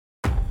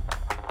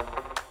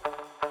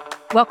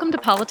Welcome to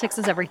Politics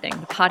is Everything,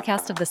 the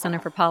podcast of the Center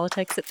for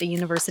Politics at the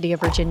University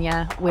of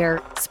Virginia,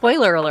 where,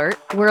 spoiler alert,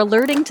 we're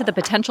alerting to the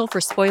potential for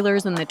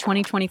spoilers in the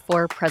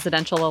 2024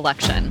 presidential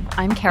election.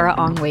 I'm Kara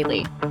Ong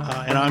Whaley.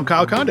 And I'm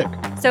Kyle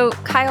Kondik. So,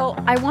 Kyle,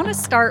 I want to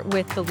start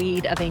with the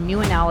lead of a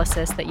new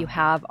analysis that you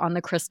have on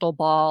the crystal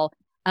ball.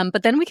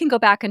 But then we can go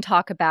back and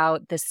talk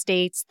about the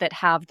states that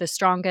have the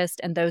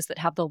strongest and those that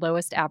have the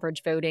lowest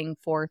average voting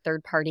for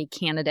third-party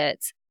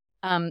candidates.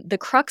 The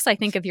crux, I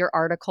think, of your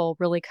article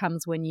really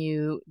comes when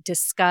you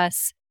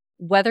discuss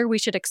whether we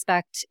should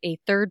expect a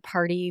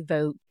third-party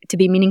vote to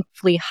be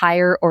meaningfully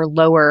higher or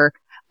lower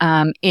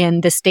in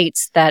the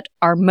states that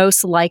are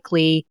most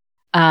likely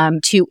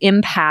to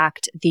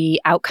impact the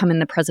outcome in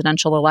the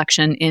presidential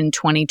election in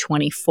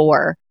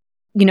 2024.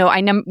 You know,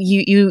 I know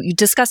you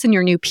discuss in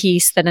your new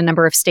piece that a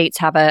number of states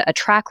have a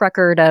track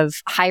record of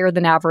higher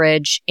than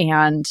average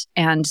and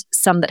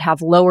some that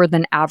have lower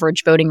than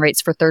average voting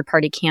rates for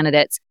third-party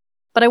candidates.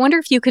 But I wonder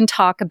if you can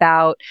talk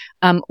about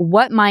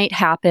what might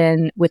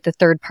happen with the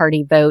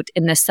third-party vote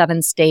in the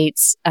 7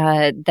 states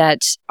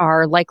that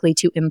are likely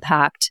to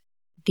impact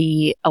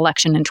the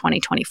election in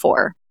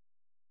 2024.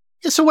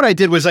 Yeah, so what I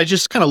did was I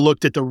just kind of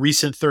looked at the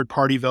recent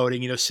third-party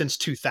voting, since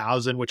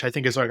 2000, which I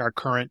think is like our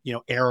current,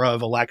 era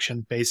of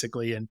election,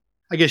 basically. And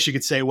I guess you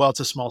could say, well, it's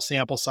a small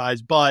sample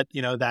size, but,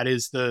 that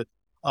is the,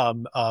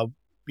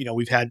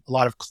 we've had a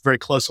lot of very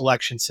close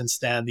elections since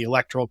then. The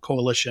electoral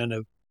coalition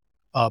of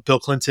Bill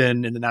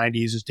Clinton in the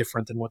 90s is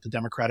different than what the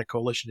Democratic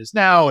coalition is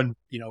now. And,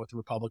 with the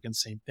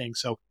Republicans, same thing.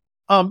 So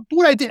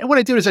what I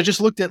did is I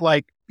just looked at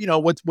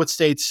what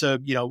states,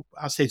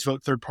 how states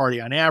vote third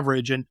party on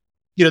average. And,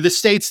 the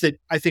states that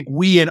I think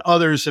we and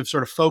others have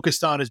sort of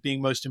focused on as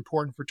being most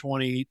important for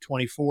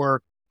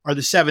 2024 are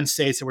the 7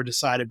 states that were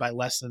decided by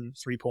less than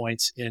 3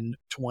 points in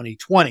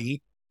 2020.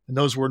 And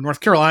those were North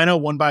Carolina,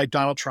 won by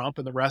Donald Trump,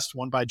 and the rest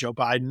won by Joe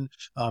Biden,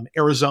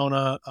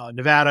 Arizona,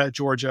 Nevada,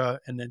 Georgia,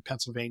 and then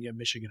Pennsylvania,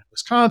 Michigan, and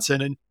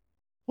Wisconsin. And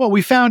what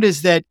we found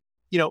is that,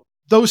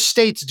 those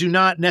states do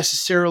not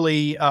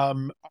necessarily,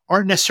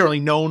 aren't necessarily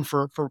known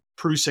for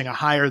producing a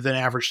higher than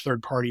average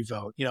third party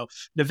vote.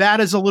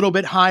 Nevada's a little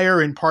bit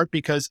higher in part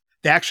because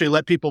they actually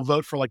let people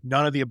vote for like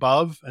none of the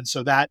above. And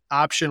so that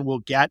option will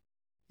get,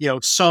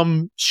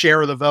 some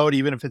share of the vote,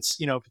 even if it's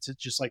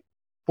just like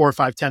 4 or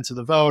 5 tenths of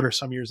the vote, or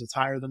some years it's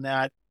higher than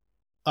that.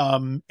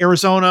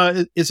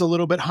 Arizona is a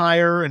little bit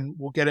higher, and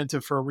we'll get into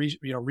for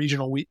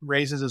regional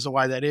races as to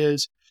why that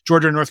is.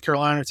 Georgia and North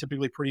Carolina are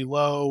typically pretty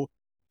low.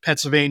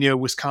 Pennsylvania,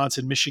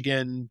 Wisconsin,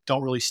 Michigan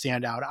don't really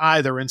stand out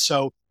either. And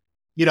so,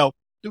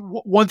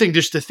 one thing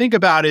just to think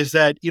about is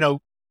that,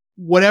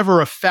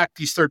 whatever effect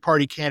these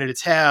third-party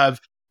candidates have,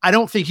 I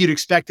don't think you'd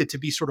expect it to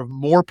be sort of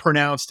more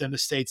pronounced in the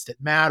states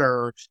that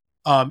matter.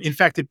 In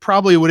fact, it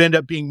probably would end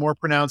up being more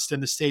pronounced in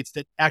the states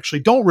that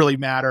actually don't really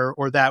matter,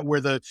 or that where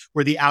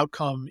the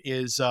outcome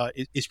is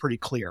pretty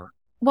clear.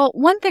 Well,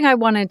 one thing I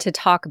wanted to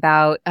talk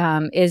about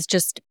is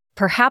just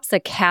perhaps a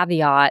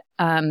caveat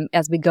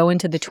as we go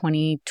into the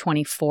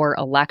 2024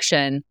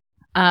 election.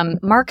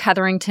 Mark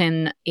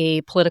Hetherington,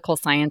 a political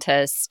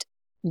scientist,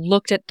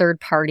 looked at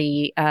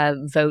third-party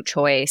vote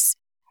choice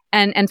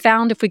and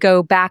found, if we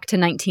go back to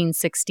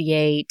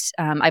 1968,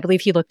 I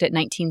believe he looked at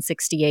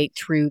 1968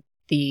 through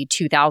the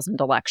 2000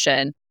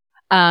 election,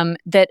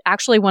 that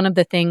actually one of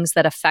the things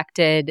that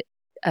affected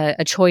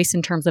a choice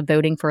in terms of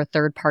voting for a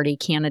third-party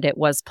candidate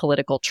was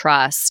political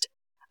trust.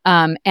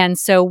 And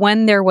so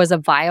when there was a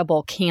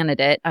viable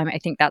candidate, I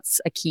think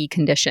that's a key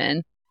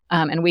condition.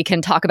 And we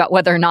can talk about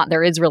whether or not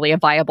there is really a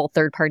viable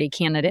third-party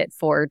candidate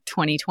for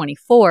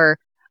 2024.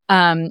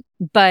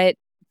 But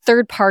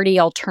third-party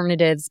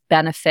alternatives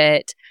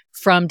benefit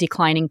from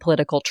declining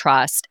political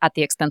trust at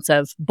the expense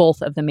of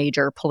both of the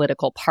major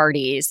political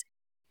parties.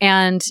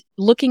 And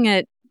looking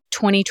at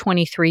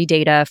 2023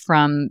 data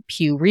from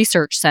Pew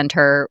Research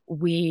Center,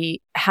 we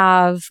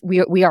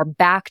are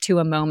back to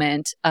a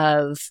moment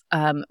of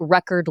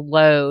record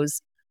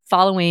lows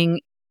following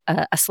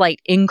a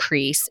slight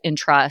increase in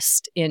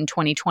trust in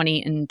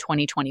 2020 and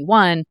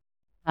 2021.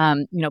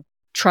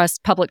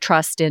 Public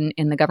trust in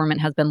the government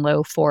has been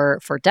low for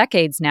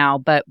decades now,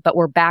 but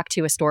we're back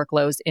to historic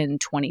lows in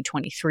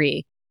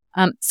 2023.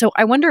 So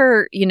I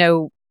wonder,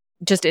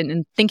 just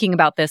in thinking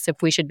about this, if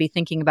we should be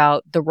thinking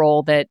about the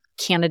role that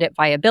candidate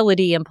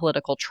viability and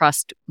political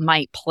trust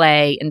might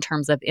play in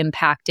terms of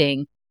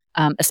impacting,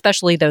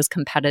 especially those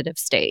competitive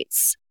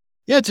states.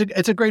 Yeah,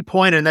 it's a great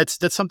point, and that's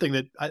something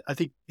that I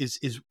think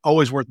is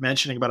always worth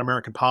mentioning about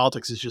American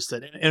politics. Is just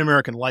that in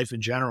American life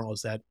in general,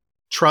 is that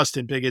trust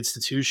in big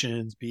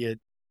institutions, be it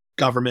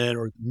government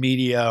or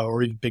media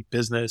or even big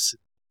business,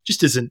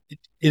 just isn't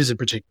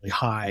particularly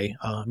high.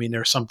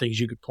 There are some things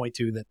you could point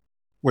to that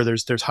where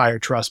there's higher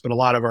trust, but a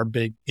lot of our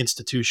big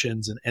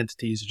institutions and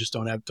entities just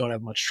don't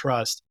have much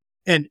trust.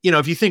 And,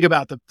 if you think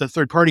about the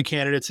third party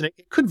candidates, and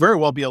it could very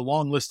well be a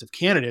long list of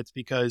candidates,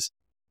 because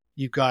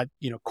you've got,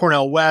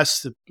 Cornel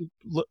West,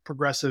 the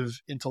progressive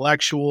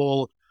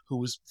intellectual who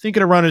was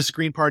thinking of running as a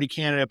Green Party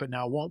candidate, but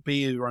now won't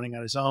be, running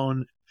on his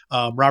own.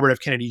 Robert F.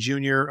 Kennedy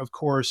Jr., of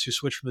course, who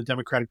switched from the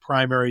Democratic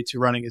primary to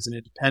running as an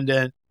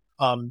independent.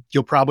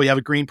 You'll probably have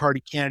a Green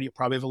Party candidate. You'll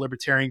probably have a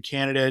Libertarian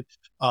candidate.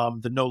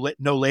 The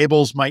no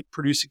labels might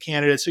produce a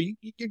candidate. So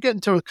you're getting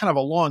to kind of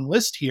a long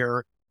list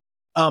here.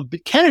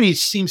 But Kennedy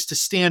seems to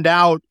stand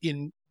out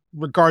in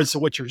regards to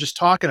what you're just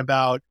talking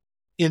about,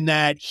 in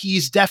that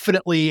he's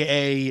definitely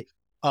a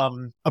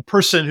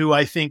person who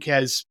I think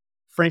has,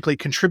 frankly,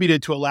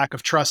 contributed to a lack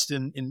of trust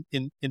in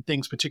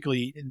things,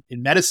 particularly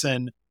in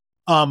medicine,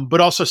 but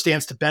also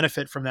stands to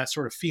benefit from that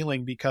sort of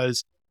feeling,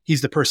 because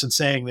he's the person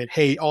saying that,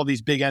 hey, all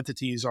these big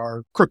entities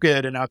are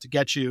crooked and out to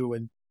get you,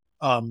 and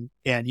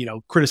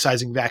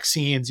criticizing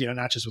vaccines,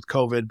 not just with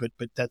COVID, but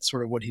that's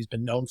sort of what he's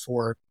been known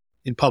for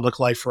in public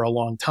life for a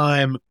long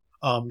time.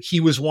 He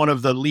was one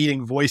of the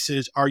leading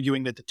voices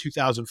arguing that the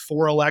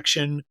 2004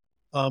 election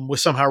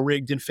was somehow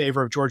rigged in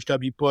favor of George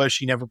W. Bush.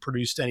 He never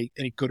produced any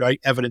good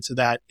evidence of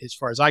that, as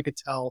far as I could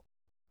tell.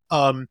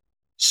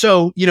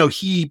 So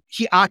he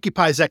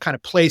occupies that kind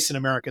of place in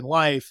American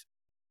life.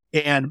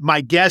 And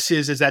my guess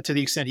is that to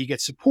the extent he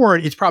gets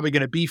support, it's probably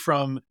going to be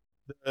from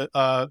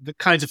the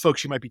kinds of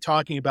folks you might be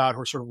talking about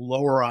who are sort of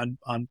lower on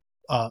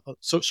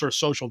sort of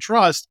social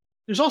trust.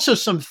 There's also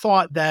some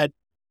thought that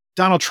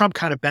Donald Trump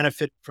kind of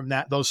benefit from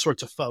those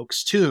sorts of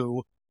folks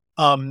too.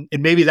 And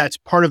maybe that's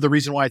part of the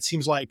reason why it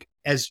seems like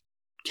as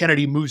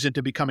Kennedy moves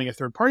into becoming a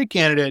third party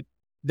candidate,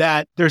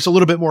 that there's a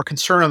little bit more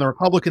concern on the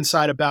Republican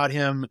side about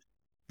him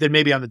than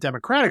maybe on the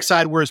Democratic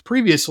side. Whereas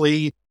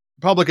previously,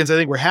 Republicans, I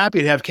think, were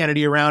happy to have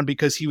Kennedy around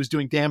because he was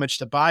doing damage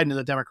to Biden in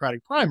the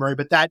Democratic primary.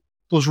 But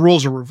those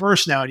roles are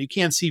reversed now. And you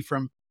can see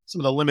from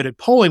some of the limited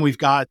polling we've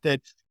got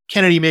that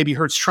Kennedy maybe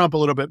hurts Trump a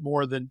little bit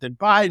more than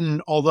Biden,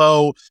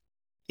 although,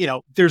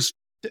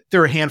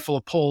 there are a handful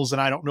of polls,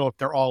 and I don't know if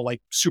they're all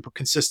like super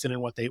consistent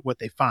in what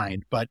they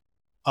find. But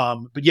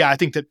yeah, I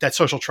think that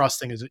social trust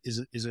thing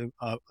is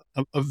a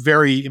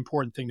very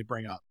important thing to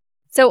bring up.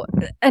 So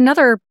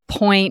another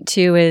point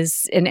too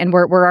is, and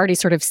we're already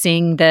sort of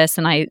seeing this,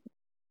 and I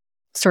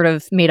sort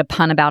of made a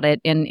pun about it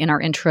in our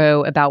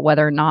intro about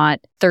whether or not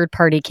third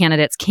party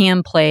candidates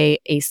can play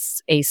a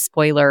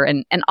spoiler,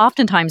 and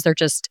oftentimes they're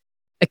just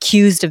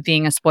accused of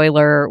being a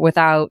spoiler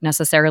without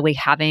necessarily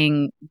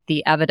having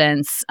the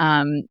evidence.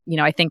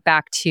 I think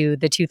back to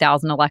the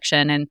 2000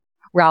 election, and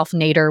Ralph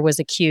Nader was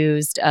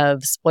accused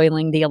of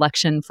spoiling the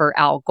election for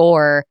Al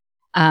Gore,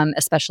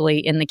 especially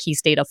in the key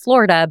state of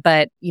Florida.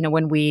 But,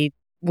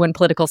 when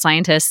political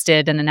scientists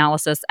did an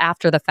analysis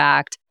after the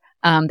fact,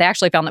 they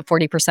actually found that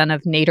 40%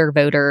 of Nader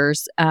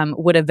voters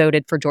would have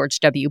voted for George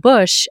W.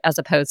 Bush as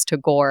opposed to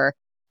Gore.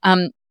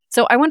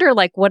 So I wonder,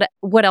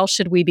 what else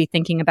should we be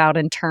thinking about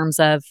in terms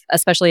of,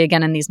 especially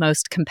again in these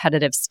most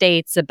competitive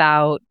states,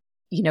 about,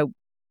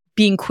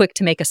 being quick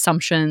to make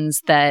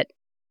assumptions that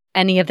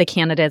any of the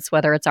candidates,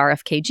 whether it's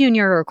RFK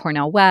Jr. or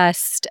Cornel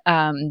West,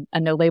 a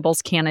no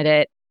labels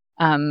candidate,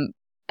 or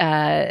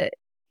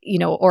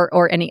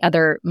any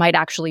other, might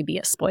actually be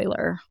a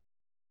spoiler.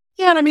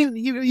 Yeah, and I mean,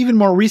 even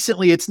more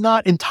recently, it's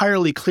not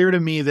entirely clear to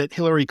me that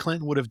Hillary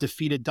Clinton would have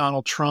defeated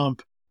Donald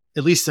Trump,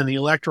 at least in the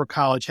Electoral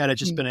College, had it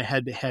just been a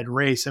head-to-head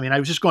race. I mean, I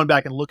was just going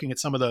back and looking at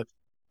some of the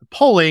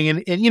polling,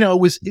 and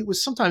it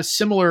was sometimes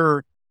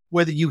similar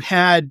whether you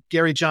had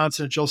Gary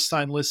Johnson and Jill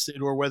Stein listed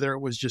or whether it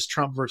was just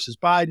Trump versus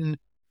Biden.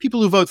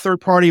 People who vote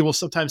third party will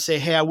sometimes say,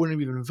 hey, I wouldn't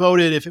have even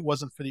voted if it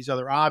wasn't for these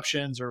other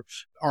options, or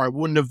I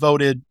wouldn't have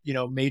voted,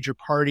 major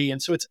party.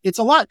 And so it's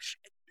a lot.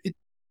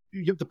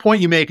 The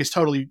point you make is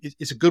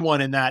a good one,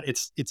 in that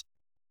it's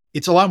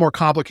a lot more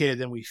complicated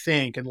than we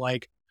think. And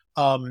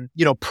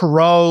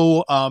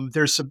Perot,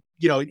 there's some,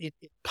 it's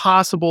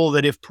possible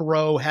that if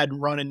Perot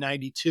hadn't run in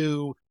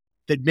 92,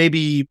 that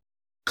maybe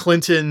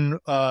Clinton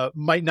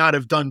might not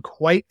have done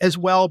quite as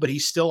well, but he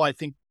still, I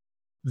think,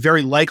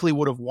 very likely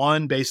would have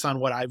won based on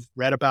what I've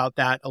read about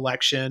that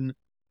election.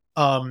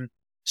 You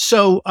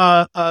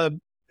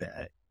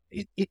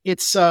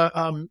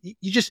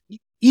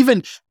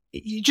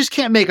just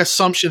can't make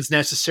assumptions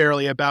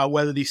necessarily about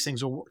whether these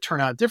things will turn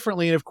out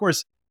differently. And of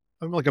course,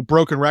 I'm like a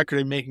broken record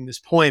in making this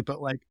point, but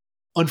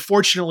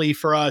unfortunately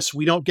for us,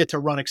 we don't get to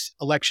run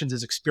elections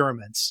as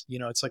experiments.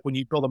 It's like when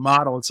you build a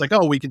model, it's like,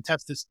 oh, we can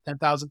test this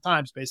 10,000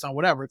 times based on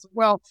whatever. It's like,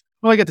 well,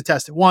 we only get to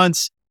test it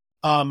once.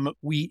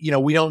 We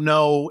don't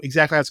know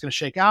exactly how it's going to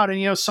shake out.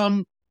 And,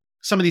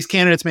 some of these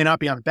candidates may not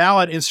be on the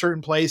ballot in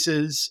certain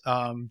places.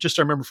 Just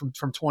I remember from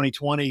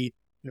 2020,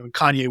 when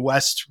Kanye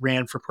West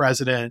ran for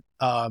president,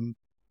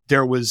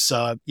 there was,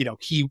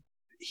 he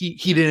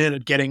didn't end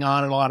up getting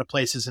on in a lot of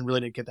places and really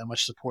didn't get that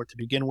much support to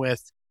begin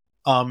with.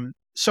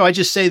 So I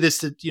just say this,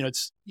 that,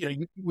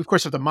 we of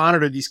course have to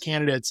monitor these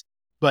candidates,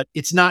 but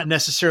it's not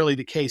necessarily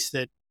the case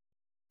that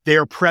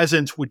their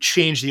presence would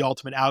change the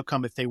ultimate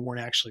outcome if they weren't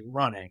actually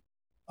running.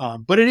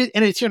 But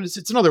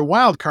it's another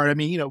wild card. I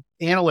mean,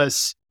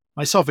 analysts,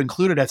 myself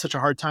included, had such a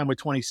hard time with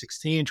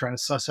 2016 trying to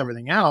suss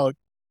everything out.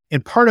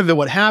 And part of it,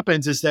 what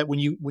happens is that when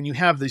you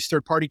have these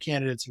third party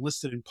candidates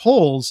listed in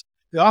polls,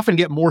 they often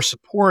get more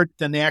support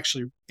than they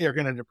actually are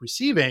going to end up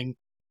receiving.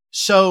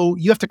 So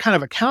you have to kind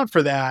of account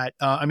for that.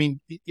 I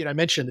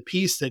mentioned in the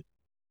piece that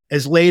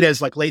as late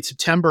as late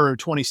September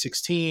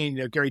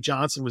 2016, Gary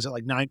Johnson was at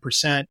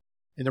 9%.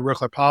 in the Real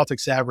Clear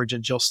Politics average,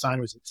 and Jill Stein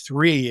was at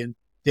 3%, and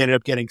they ended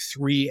up getting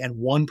 3% and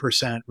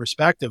 1%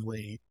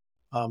 respectively.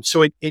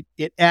 So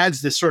it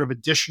adds this sort of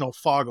additional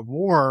fog of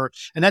war,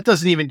 and that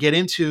doesn't even get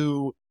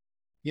into,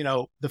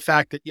 the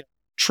fact that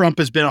Trump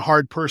has been a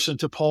hard person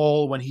to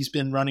poll when he's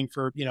been running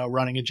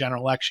a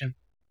general election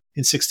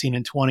in 16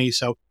 and 20.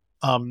 So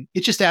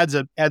it just adds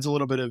a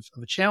little bit of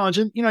a challenge.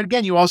 And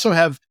again, you also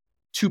have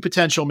two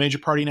potential major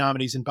party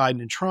nominees in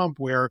Biden and Trump,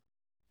 where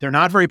they're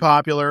not very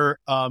popular,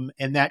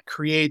 and that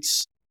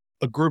creates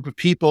a group of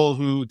people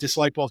who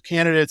dislike both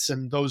candidates,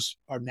 and those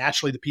are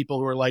naturally the people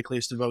who are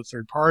likeliest to vote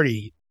third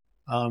party.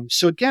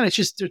 So again, there's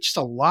just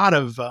a lot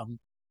of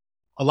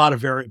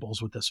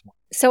variables with this one.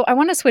 So I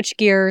want to switch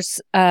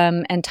gears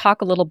and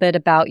talk a little bit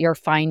about your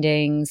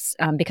findings,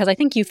 because I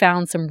think you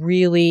found some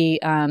really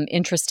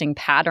interesting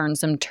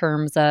patterns in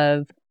terms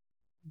of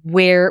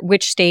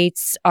which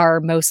states are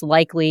most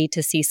likely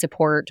to see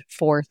support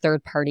for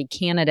third-party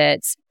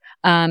candidates.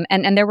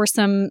 And there were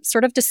some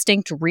sort of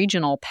distinct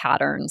regional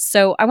patterns.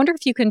 So I wonder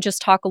if you can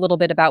just talk a little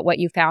bit about what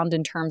you found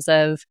in terms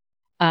of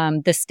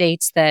the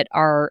states that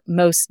are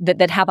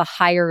that have a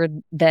higher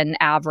than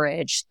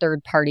average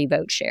third-party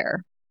vote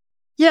share.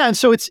 Yeah, and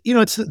so it's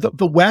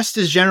the West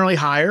is generally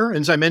higher. And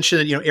as I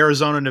mentioned,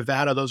 Arizona and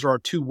Nevada, those are our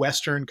two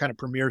Western kind of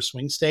premier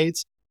swing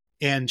states.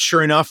 And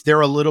sure enough,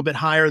 they're a little bit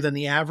higher than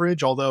the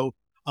average, although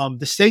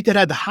the state that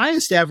had the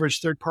highest average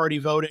third-party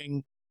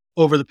voting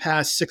over the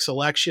past 6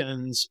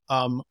 elections,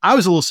 I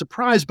was a little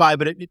surprised by,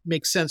 but it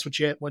makes sense once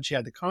you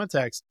had the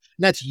context.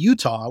 And that's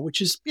Utah,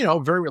 which is, a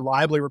very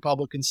reliably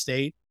Republican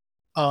state.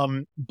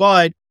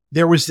 But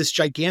there was this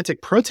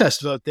gigantic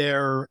protest vote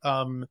there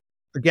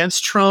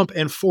against Trump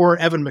and for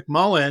Evan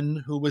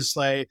McMullin, who was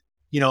a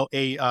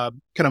kind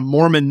of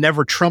Mormon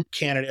never Trump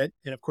candidate.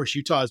 And of course,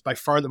 Utah is by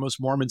far the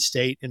most Mormon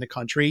state in the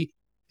country.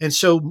 And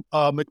so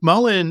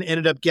McMullin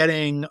ended up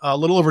getting a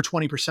little over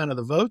 20% of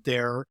the vote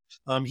there.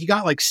 He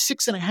got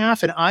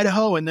 6.5% in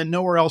Idaho, and then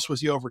nowhere else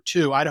was he over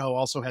 2%. Idaho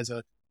also has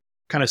a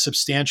kind of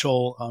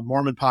substantial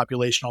Mormon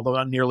population, although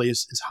not nearly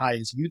as high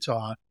as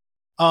Utah.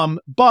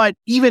 But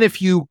even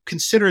if you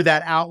consider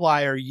that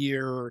outlier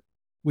year,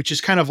 which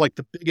is kind of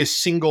the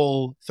biggest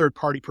single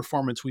third-party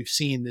performance we've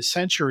seen this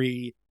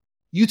century,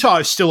 Utah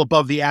is still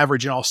above the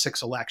average in all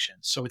 6 elections.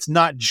 So it's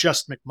not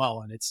just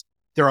McMullin.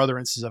 There are other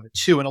instances of it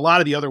too. And a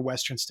lot of the other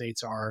Western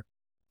states are.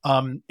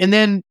 And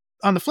then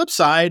on the flip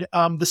side,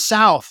 the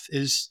South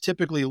is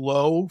typically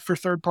low for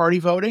third-party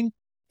voting,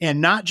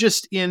 and not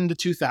just in the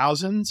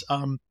 2000s.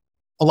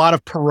 A lot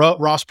of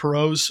Ross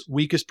Perot's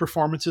weakest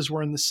performances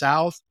were in the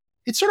South.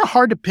 It's sort of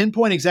hard to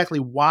pinpoint exactly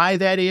why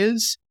that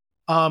is.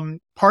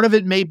 Part of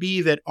it may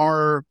be that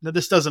now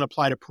this doesn't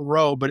apply to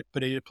Perot,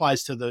 but it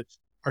applies to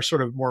our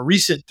sort of more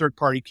recent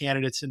third-party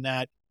candidates in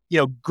that,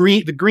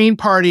 the Green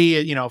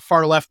Party,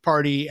 far left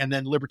party, and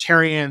then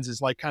Libertarians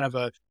is kind of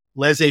a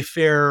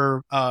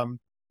laissez-faire,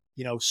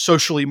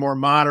 socially more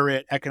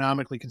moderate,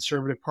 economically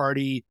conservative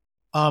party.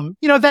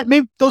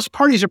 Those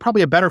parties are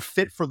probably a better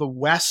fit for the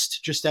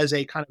West, just as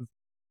a kind of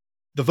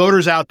the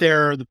voters out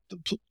there, the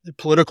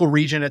political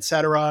region, et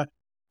cetera.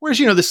 Whereas,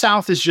 the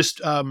South is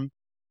just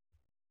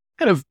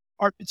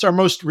it's our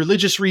most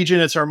religious region.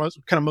 It's our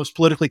most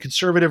politically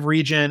conservative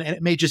region. And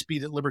it may just be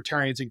that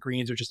Libertarians and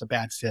Greens are just a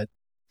bad fit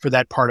for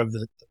that part of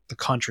the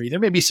country. There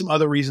may be some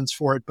other reasons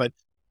for it, but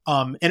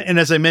and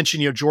as I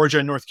mentioned, Georgia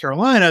and North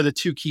Carolina, the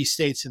two key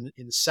states in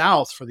the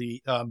South for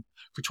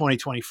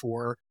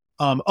 2024,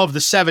 of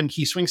the 7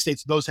 key swing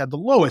states, those had the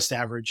lowest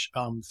average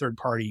third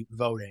party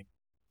voting.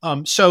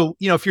 So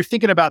if you're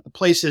thinking about the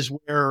places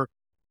where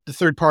the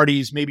third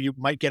parties maybe you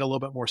might get a little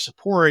bit more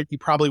support, you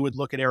probably would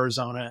look at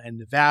Arizona and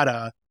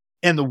Nevada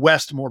and the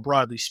West more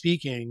broadly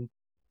speaking.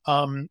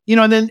 And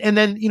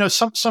then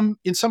some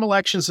in some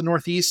elections, the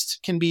Northeast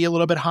can be a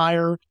little bit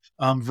higher.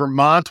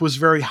 Vermont was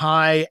very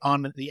high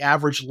on the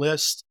average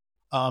list.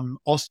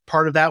 Also,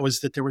 part of that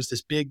was that there was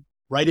this big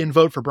write-in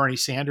vote for Bernie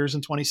Sanders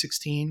in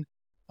 2016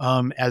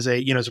 as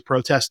a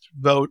protest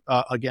vote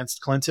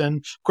against Clinton.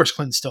 Of course,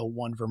 Clinton still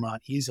won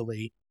Vermont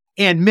easily.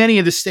 And many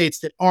of the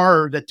states that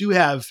do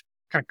have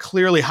kind of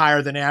clearly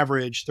higher than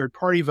average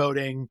third-party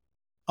voting,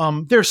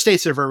 there are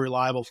states that are very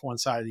reliable for one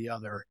side or the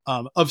other.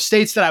 Of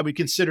states that I would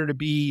consider to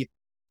be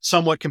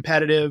somewhat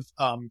competitive,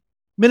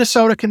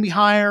 Minnesota can be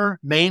higher,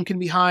 Maine can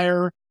be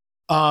higher,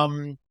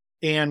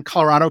 and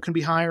Colorado can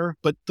be higher.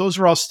 But those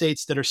are all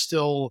states that are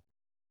still,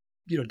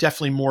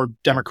 definitely more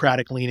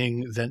Democratic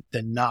leaning than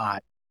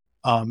not.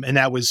 And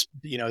that was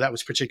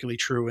particularly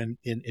true in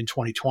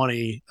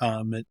 2020.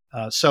 Those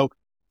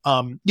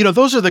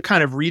are the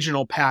kind of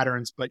regional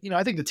patterns. But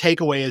I think the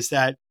takeaway is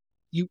that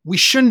we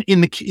shouldn't in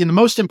the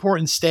most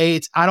important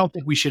states. I don't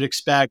think we should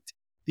expect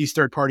these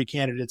third party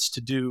candidates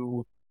to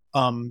do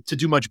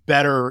much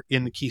better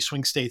in the key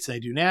swing states than they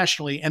do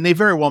nationally, and they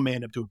very well may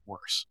end up doing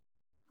worse.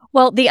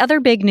 Well, the other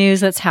big news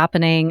that's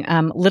happening,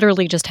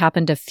 literally just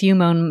happened a few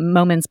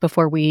moments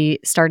before we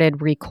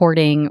started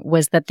recording,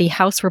 was that the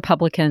House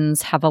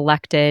Republicans have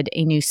elected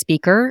a new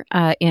speaker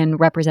in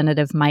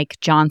Representative Mike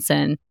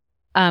Johnson.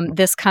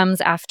 This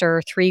comes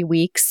after 3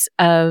 weeks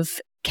of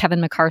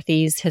Kevin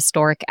McCarthy's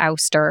historic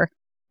ouster.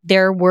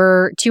 There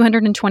were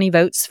 220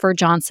 votes for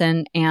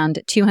Johnson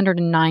and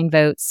 209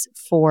 votes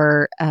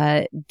for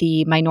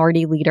the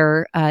minority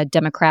leader,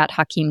 Democrat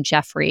Hakeem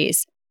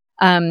Jeffries.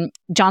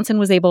 Johnson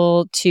was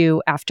able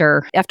to,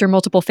 after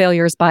multiple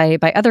failures by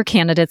other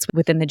candidates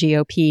within the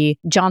GOP,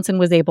 Johnson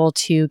was able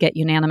to get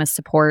unanimous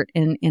support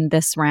in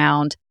this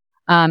round.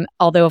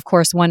 Although, of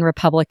course, one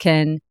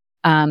Republican,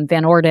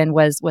 Van Orden,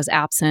 was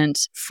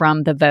absent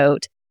from the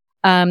vote.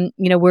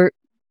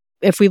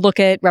 If we look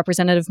at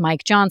Representative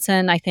Mike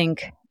Johnson, I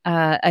think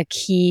a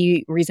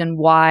key reason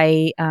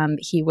why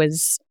he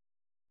was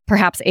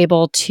perhaps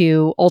able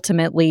to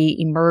ultimately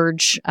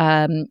emerge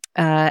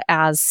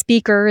as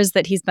speaker is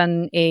that he's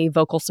been a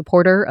vocal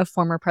supporter of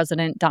former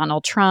President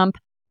Donald Trump.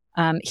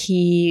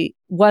 He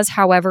was,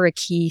 however, a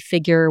key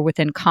figure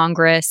within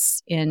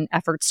Congress in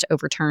efforts to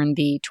overturn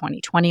the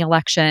 2020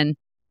 election.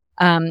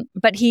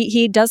 But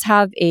he does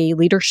have a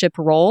leadership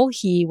role.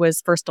 He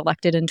was first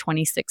elected in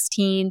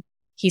 2016.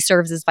 He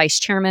serves as vice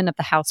chairman of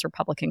the House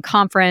Republican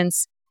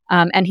Conference.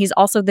 And he's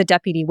also the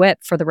deputy whip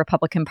for the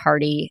Republican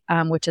Party,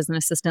 which is an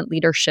assistant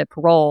leadership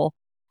role.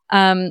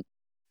 I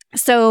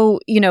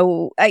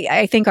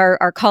think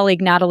our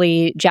colleague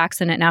Natalie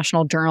Jackson at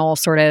National Journal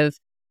sort of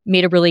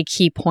made a really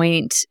key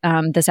point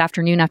this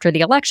afternoon after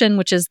the election,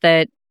 which is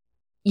that,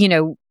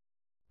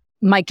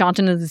 Mike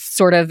Johnson is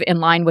sort of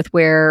in line with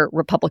where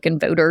Republican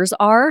voters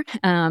are.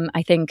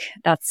 I think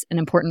that's an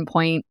important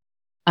point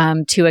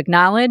to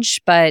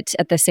acknowledge, but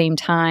at the same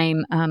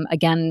time,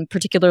 again,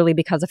 particularly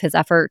because of his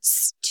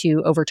efforts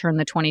to overturn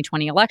the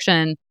 2020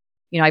 election,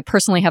 I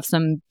personally have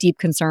some deep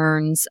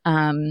concerns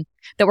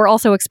that were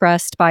also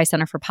expressed by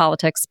Center for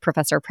Politics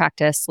Professor of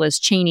Practice Liz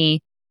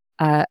Cheney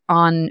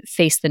on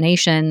Face the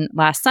Nation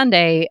last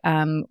Sunday,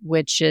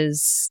 which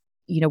is,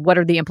 what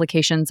are the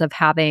implications of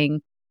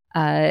having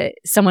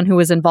someone who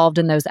was involved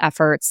in those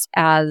efforts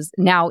as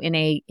now in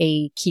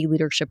a key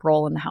leadership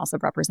role in the House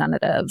of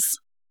Representatives?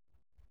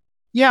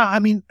 Yeah, I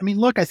mean,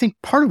 look, I think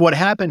part of what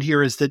happened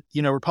here is that,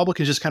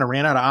 Republicans just kind of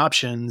ran out of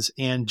options.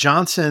 And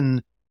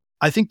Johnson,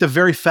 I think the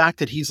very fact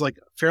that he's like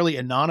fairly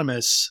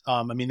anonymous,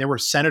 there were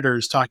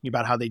senators talking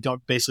about how they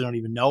don't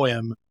even know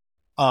him.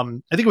 I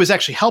think it was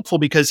actually helpful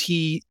because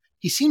he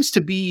seems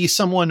to be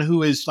someone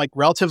who is like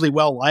relatively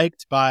well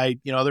liked by,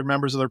 other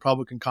members of the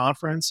Republican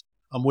conference,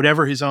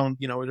 whatever his own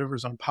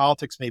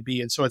politics may be.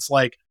 And so it's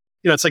like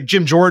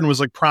Jim Jordan was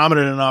like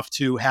prominent enough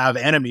to have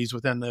enemies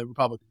within the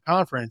Republican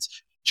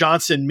conference.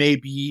 Johnson may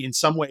be in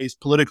some ways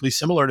politically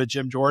similar to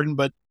Jim Jordan,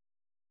 but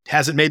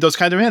hasn't made those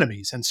kind of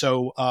enemies. And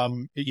so,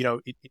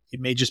 it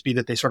may just be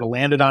that they sort of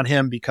landed on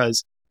him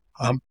because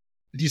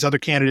these other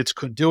candidates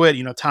couldn't do it.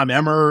 Tom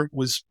Emmer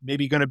was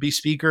maybe going to be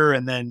speaker.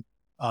 And then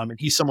and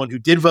he's someone who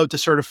did vote to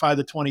certify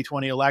the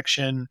 2020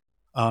 election.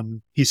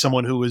 He's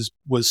someone who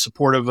was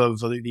supportive of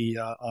the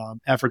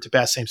effort to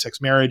pass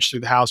same-sex marriage through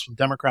the House when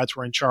Democrats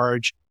were in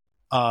charge.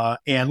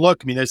 And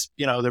look, there's,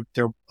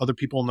 there are other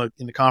people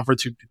in the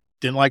conference who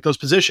didn't like those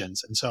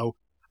positions. And so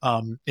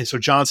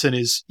Johnson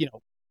is,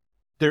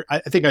 there, I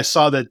think I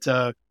saw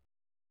that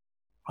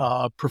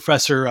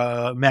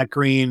Professor Matt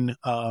Green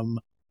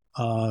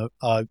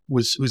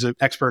who's an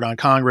expert on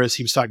Congress.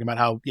 He was talking about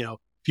how,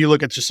 if you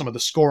look at just some of the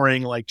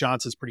scoring, like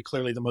Johnson's pretty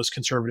clearly the most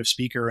conservative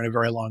speaker in a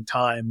very long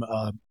time,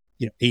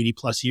 80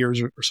 plus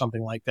years or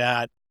something like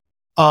that.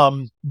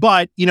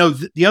 But,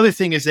 the other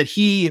thing is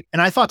that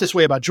and I thought this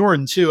way about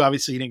Jordan too,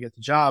 obviously he didn't get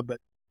the job, but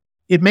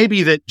it may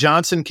be that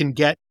Johnson can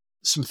get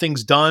some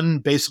things done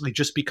basically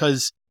just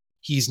because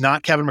he's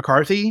not Kevin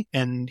McCarthy,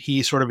 and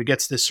he sort of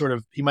gets this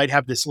he might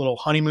have this little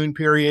honeymoon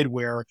period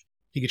where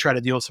he could try to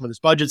deal with some of this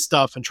budget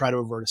stuff and try to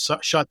avert a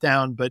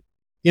shutdown. But,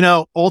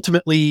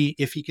 ultimately,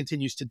 if he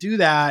continues to do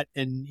that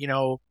and,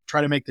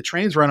 try to make the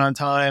trains run on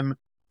time,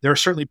 there are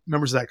certainly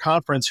members of that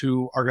conference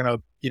who are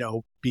going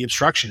to, be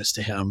obstructionist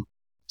to him.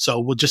 So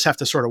we'll just have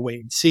to sort of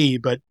wait and see.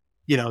 But,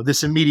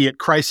 this immediate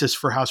crisis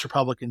for House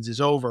Republicans is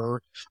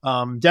over.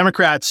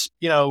 Democrats,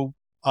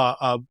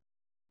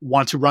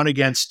 want to run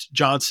against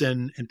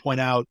Johnson and point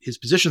out his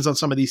positions on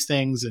some of these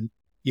things and,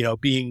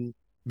 being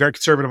very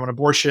conservative on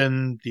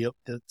abortion, the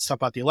stuff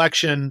about the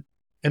election.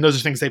 And those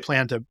are things they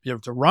plan to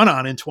run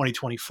on in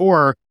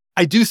 2024.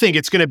 I do think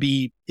it's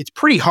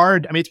pretty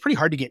hard. It's pretty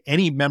hard to get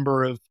any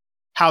member of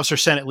House or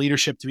Senate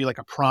leadership to be like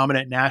a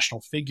prominent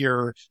national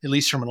figure, at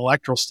least from an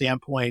electoral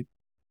standpoint.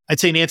 I'd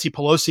say Nancy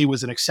Pelosi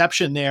was an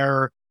exception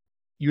there.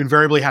 You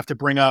invariably have to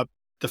bring up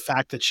the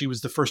fact that she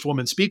was the first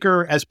woman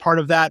speaker as part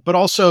of that, but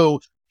also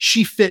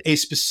she fit a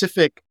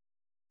specific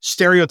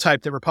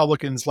stereotype that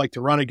Republicans like to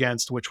run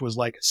against, which was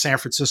like San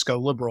Francisco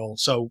liberal.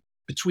 So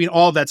between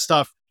all that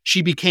stuff,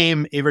 she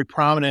became a very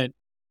prominent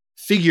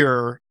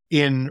figure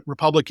in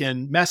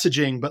Republican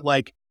messaging, but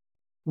like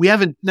we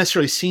haven't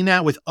necessarily seen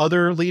that with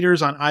other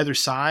leaders on either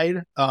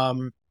side.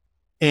 And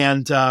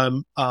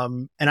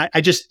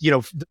I just,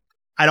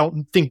 I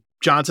don't think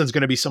Johnson's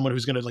going to be someone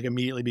who's going to like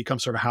immediately become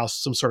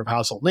some sort of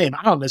household name.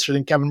 I don't necessarily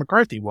think Kevin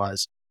McCarthy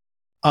was.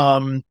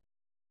 So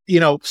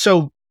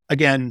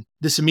again,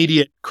 this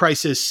immediate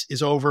crisis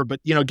is over, but,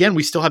 again,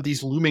 we still have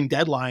these looming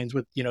deadlines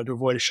with, to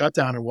avoid a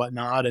shutdown and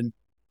whatnot. And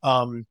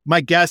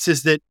my guess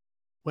is that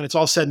when it's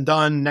all said and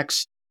done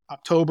next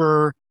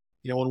October,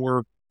 when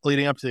we're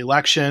leading up to the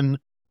election,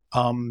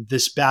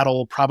 this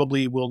battle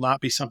probably will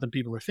not be something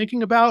people are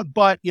thinking about,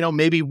 but,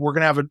 maybe we're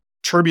going to have a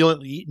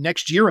turbulent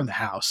next year in the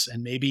House,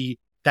 and maybe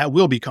that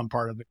will become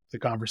part of the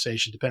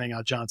conversation, depending on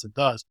how Johnson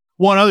does.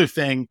 One other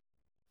thing,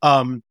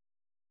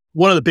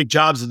 one of the big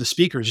jobs of the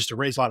speaker is just to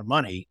raise a lot of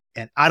money.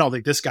 And I don't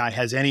think this guy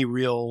has any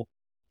real,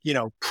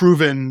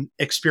 proven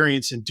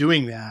experience in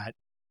doing that.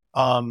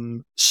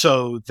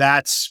 So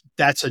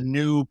that's a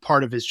new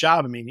part of his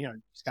job. I mean,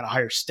 he's got to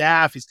hire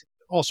staff. He's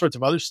all sorts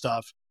of other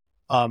stuff.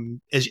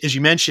 As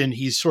you mentioned,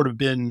 he's sort of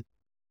been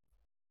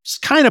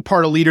kind of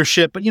part of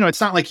leadership, but,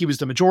 it's not like he was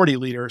the majority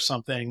leader or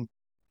something.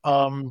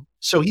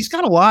 So he's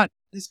got a lot.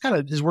 He's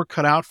got his work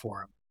cut out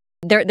for him.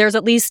 There's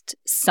at least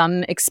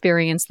some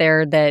experience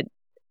there that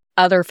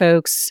other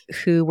folks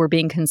who were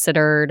being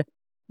considered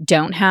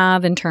don't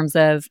have, in terms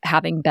of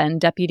having been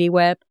deputy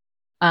whip.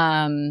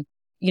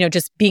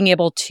 Just being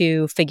able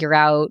to figure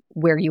out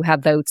where you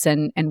have votes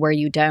and where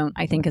you don't,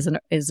 I think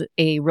is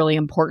a really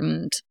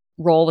important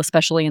role,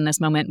 especially in this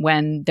moment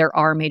when there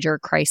are major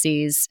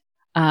crises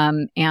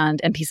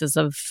and pieces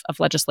of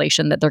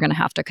legislation that they're going to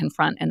have to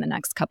confront in the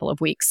next couple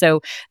of weeks. So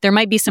there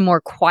might be some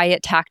more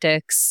quiet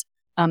tactics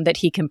that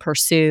he can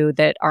pursue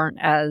that aren't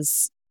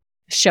as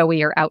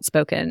showy or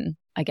outspoken,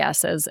 I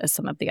guess, as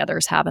some of the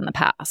others have in the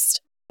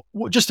past.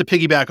 Well, just to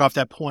piggyback off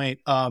that point,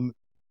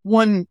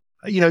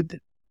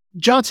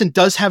 Johnson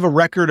does have a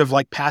record of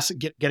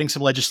getting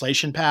some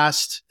legislation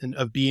passed and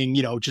of being,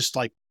 just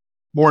like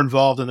more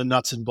involved in the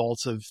nuts and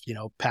bolts of,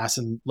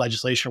 passing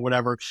legislation or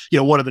whatever.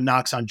 One of the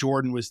knocks on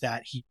Jordan was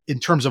that he, in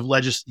terms of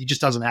he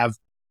just doesn't have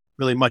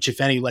really much, if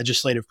any,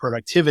 legislative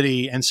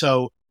productivity. And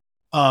so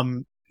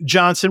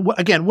Johnson,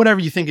 again, whatever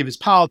you think of his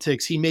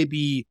politics, he may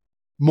be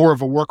more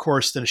of a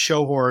workhorse than a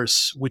show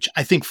horse, which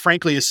I think,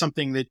 frankly, is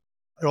something that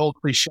an old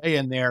cliche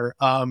in there.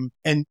 And,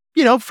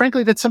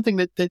 frankly, that's something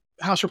that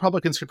House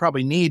Republicans could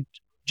probably need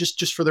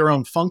just for their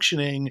own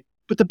functioning.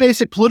 But the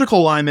basic political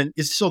alignment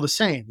is still the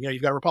same.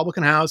 You've got a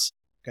Republican House,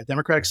 you've got a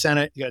Democratic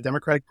Senate, you got a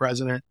Democratic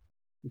president.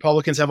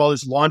 Republicans have all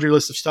this laundry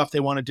list of stuff they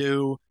want to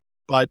do,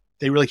 but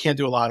they really can't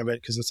do a lot of it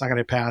because it's not going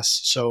to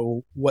pass.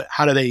 So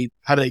how do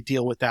they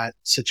deal with that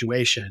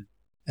situation?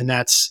 And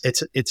it's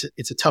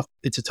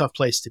a tough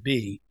place to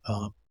be.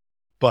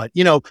 But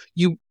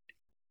you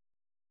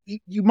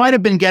might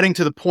have been getting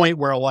to the point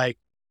where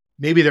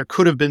maybe there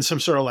could have been some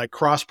sort of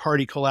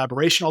cross-party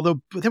collaboration,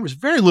 although there was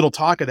very little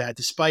talk of that,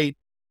 despite,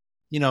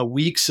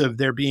 weeks of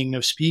there being no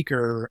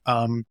speaker.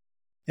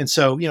 And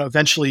so,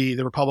 eventually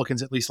the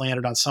Republicans at least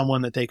landed on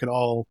someone that they could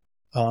all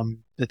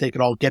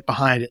get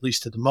behind, at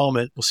least at the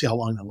moment. We'll see how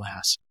long that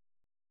lasts.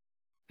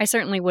 I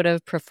certainly would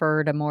have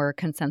preferred a more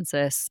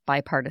consensus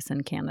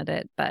bipartisan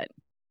candidate, but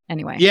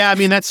anyway. Yeah, I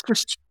mean, that's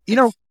just,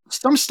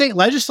 some state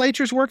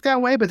legislatures work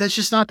that way, but that's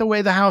just not the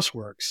way the House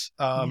works.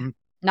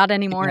 Not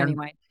anymore,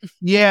 anyway.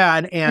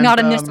 Yeah, and not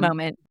in this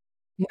moment.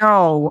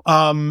 No,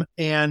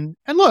 and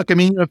look, I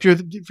mean, if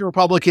you're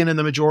Republican in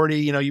the majority,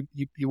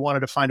 you wanted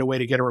to find a way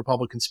to get a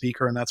Republican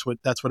speaker, and that's what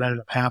ended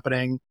up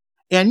happening.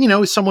 And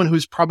as someone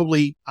who's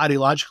probably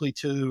ideologically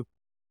to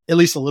at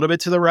least a little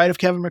bit to the right of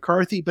Kevin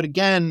McCarthy, but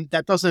again,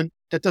 that doesn't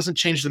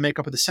change the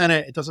makeup of the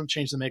Senate. It doesn't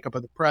change the makeup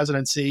of the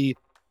presidency.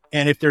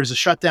 And if there's a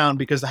shutdown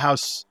because the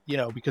House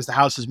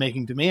is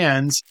making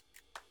demands,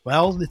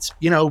 well, it's,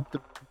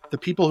 the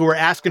people who are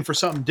asking for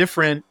something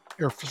different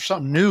or for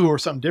something new or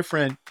something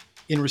different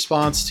in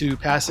response to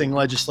passing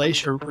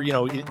legislation or,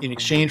 in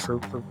exchange for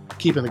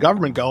keeping the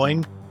government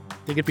going,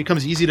 I think it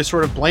becomes easy to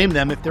sort of blame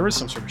them if there is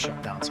some sort of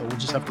shutdown. So we'll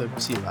just have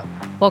to see about it.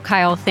 Well,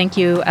 Kyle, thank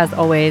you as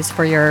always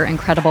for your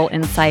incredible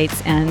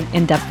insights and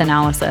in-depth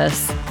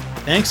analysis.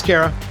 Thanks,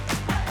 Kara.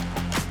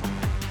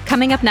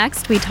 Coming up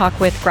next, we talk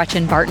with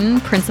Gretchen Barton,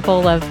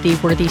 principal of the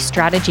Worthy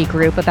Strategy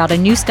Group, about a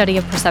new study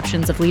of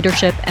perceptions of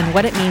leadership and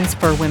what it means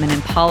for women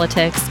in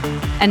politics.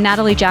 And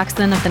Natalie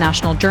Jackson of the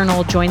National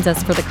Journal joins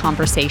us for the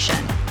conversation.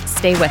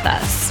 Stay with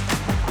us.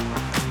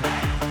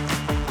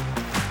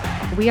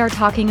 We are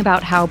talking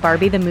about how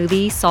Barbie the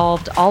movie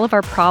solved all of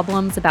our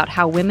problems about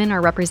how women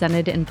are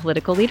represented in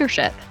political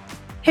leadership.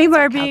 Hey,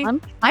 Barbie.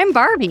 I'm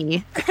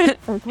Barbie,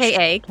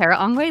 a.k.a. Kara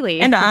Ongwei.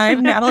 And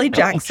I'm Natalie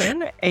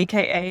Jackson,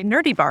 a.k.a.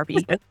 Nerdy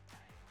Barbie.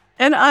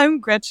 And I'm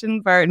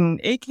Gretchen Barton,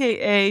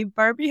 a.k.a.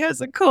 Barbie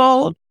has a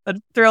cold, but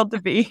thrilled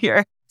to be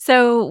here.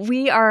 So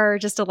we are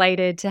just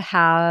delighted to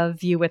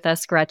have you with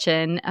us,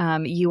 Gretchen.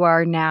 You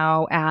are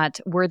now at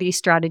Worthy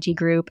Strategy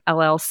Group,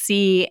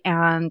 LLC,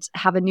 and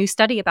have a new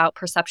study about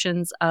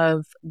perceptions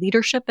of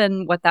leadership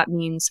and what that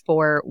means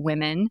for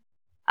women.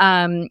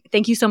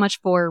 Thank you so much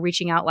for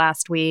reaching out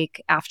last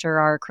week after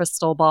our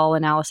crystal ball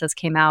analysis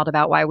came out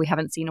about why we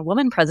haven't seen a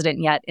woman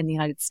president yet in the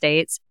United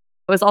States.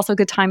 It was also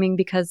good timing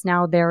because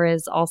now there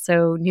is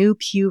also new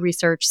Pew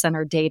Research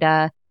Center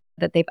data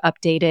that they've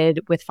updated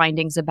with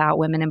findings about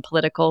women in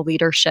political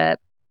leadership.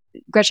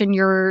 Gretchen,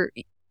 you're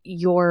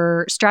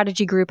your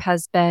strategy group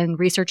has been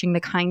researching the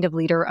kind of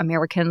leader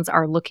Americans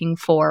are looking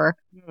for.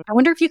 I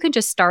wonder if you could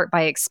just start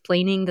by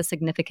explaining the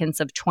significance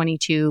of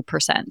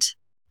 22%.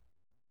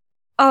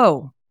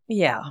 Oh,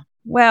 yeah.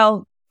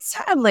 Well,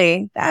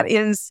 sadly, that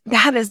is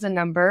the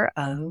number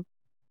of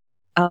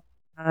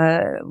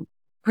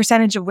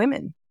percentage of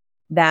women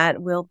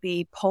that will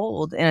be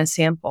polled in a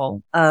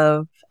sample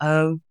of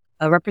a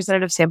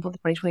representative sample of the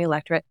 2020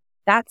 electorate.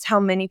 That's how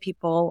many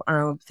people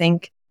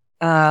think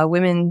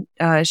women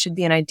should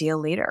be an ideal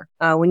leader.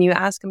 When you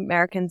ask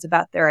Americans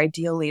about their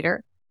ideal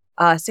leader,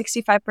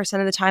 65%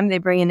 of the time they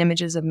bring in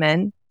images of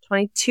men,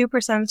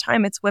 22% of the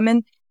time it's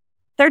women,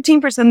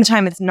 13% of the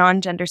time it's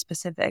non-gender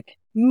specific,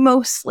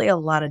 mostly a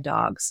lot of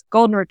dogs,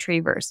 golden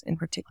retrievers in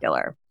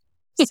particular.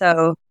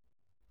 So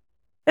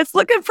it's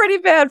looking pretty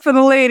bad for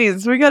the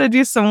ladies. We got to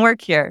do some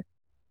work here.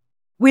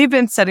 We've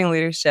been studying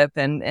leadership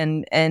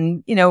and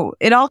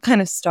it all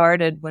kind of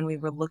started when we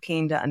were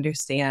looking to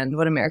understand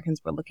what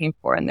Americans were looking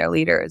for in their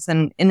leaders.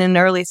 And in an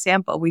early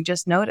sample, we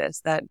just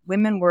noticed that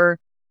women were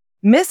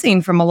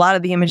missing from a lot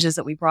of the images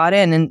that we brought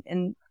in.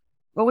 And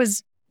what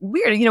was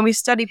weird, we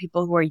study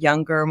people who are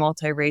younger,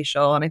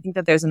 multiracial, and I think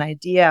that there's an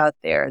idea out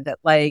there that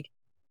like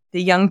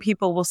the young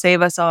people will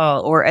save us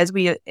all, or as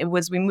we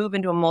move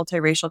into a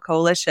multiracial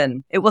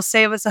coalition, it will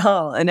save us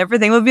all and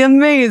everything will be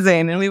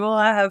amazing and we will all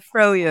have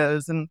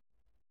froyos.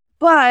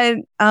 But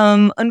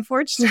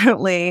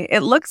unfortunately, it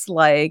looks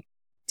like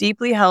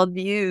deeply held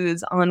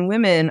views on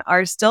women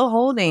are still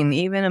holding,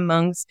 even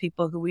amongst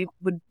people who we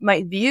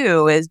might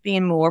view as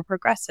being more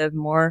progressive,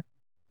 more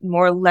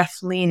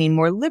left-leaning,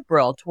 more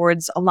liberal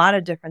towards a lot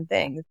of different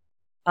things.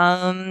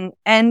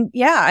 And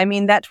yeah, I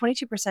mean, that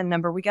 22%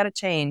 number, we got to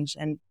change.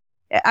 And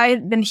I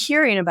had been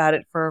hearing about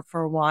it for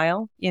a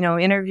while,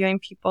 interviewing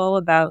people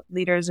about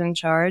leaders in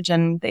charge,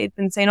 and they'd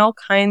been saying all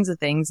kinds of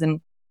things.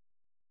 And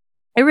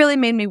it really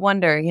made me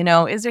wonder,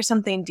 is there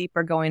something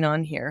deeper going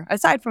on here?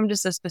 Aside from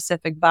just a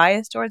specific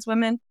bias towards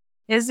women,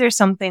 is there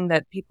something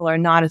that people are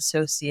not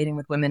associating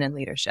with women in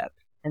leadership?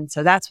 And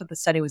so that's what the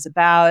study was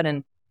about.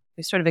 And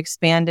we sort of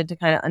expanded to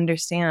kind of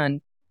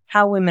understand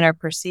how women are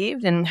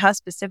perceived and how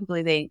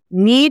specifically they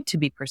need to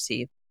be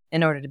perceived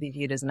in order to be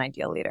viewed as an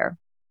ideal leader.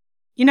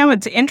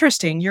 It's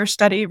interesting. Your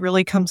study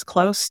really comes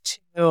close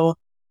to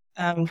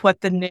what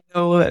the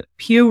new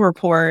Pew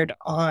report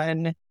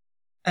on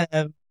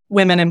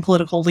women in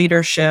political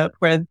leadership,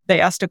 where they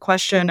asked a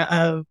question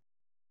of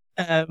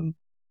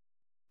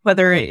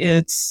whether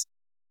it's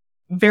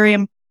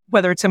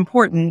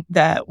important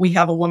that we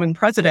have a woman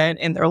president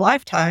in their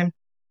lifetime,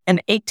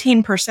 and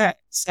 18%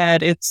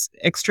 said it's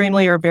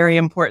extremely or very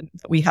important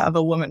that we have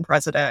a woman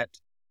president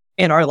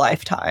in our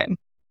lifetime.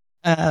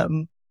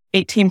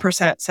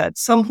 18% said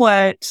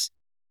somewhat,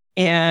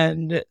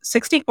 and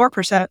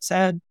 64%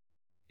 said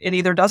it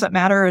either doesn't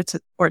matter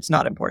or it's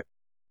not important.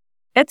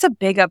 It's a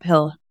big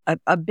uphill.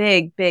 A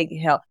big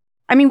hill.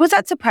 I mean, was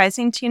that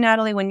surprising to you,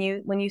 Natalie, when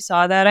you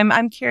saw that?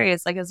 I'm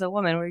curious, like as a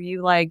woman, were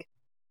you like,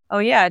 oh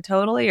yeah,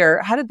 totally? Or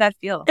how did that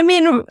feel? I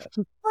mean,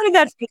 how did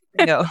that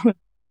feel?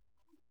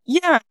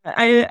 Yeah,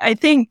 I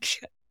think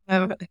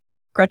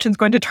Gretchen's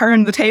going to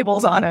turn the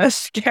tables on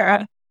us,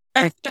 Kara.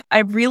 I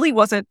really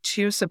wasn't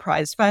too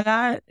surprised by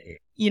that,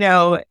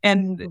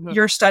 and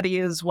your study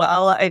as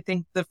well. I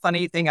think the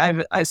funny thing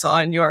I saw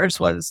in yours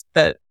was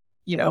that,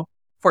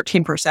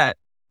 14%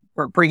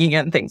 were bringing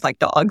in things like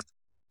dogs,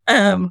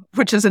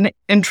 which is an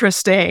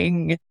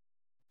interesting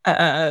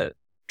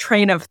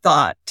train of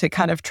thought to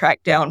kind of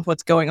track down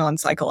what's going on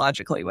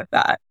psychologically with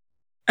that.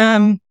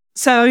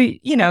 So,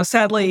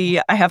 sadly,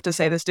 I have to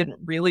say this didn't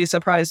really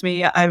surprise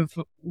me. I've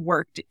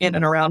worked in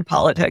and around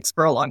politics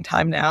for a long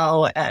time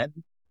now,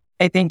 and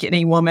I think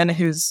any woman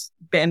who's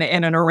been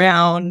in and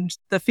around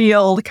the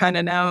field kind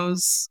of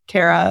knows.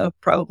 Kara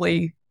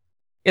probably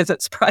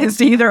isn't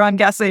surprised either, I'm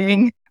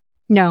guessing.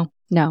 No,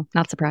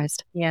 not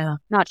surprised. Yeah.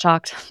 Not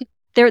shocked.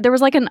 There was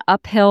like an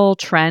uphill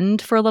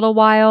trend for a little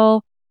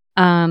while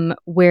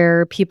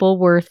where people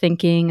were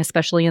thinking,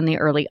 especially in the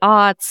early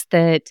aughts,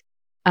 that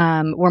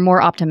we're more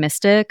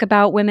optimistic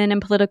about women in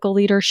political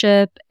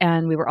leadership.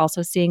 And we were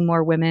also seeing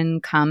more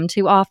women come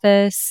to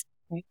office.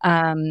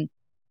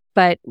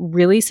 But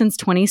really, since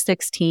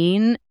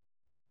 2016,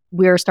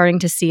 we're starting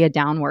to see a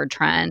downward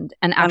trend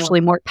and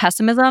actually more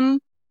pessimism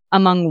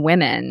among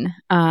women.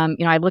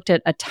 I looked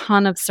at a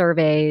ton of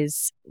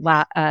surveys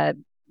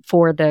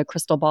for the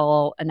Crystal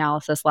Ball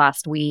analysis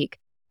last week.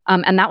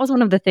 And that was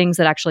one of the things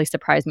that actually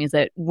surprised me, is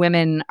that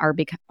women are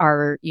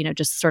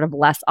just sort of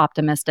less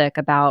optimistic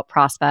about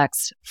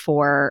prospects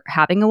for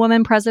having a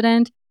woman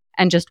president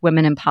and just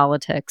women in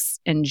politics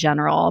in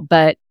general.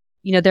 But,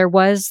 there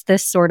was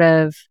this sort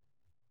of,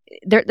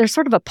 there's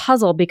sort of a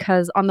puzzle,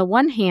 because on the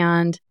one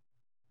hand,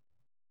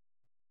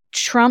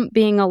 Trump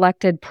being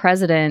elected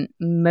president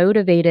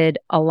motivated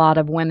a lot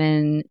of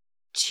women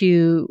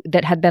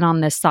that had been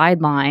on the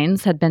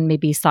sidelines, had been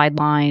maybe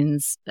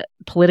sidelines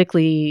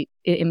politically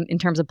in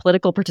terms of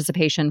political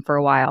participation for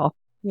a while.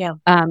 Yeah.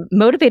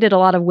 Motivated a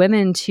lot of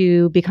women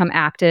to become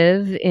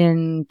active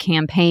in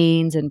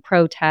campaigns and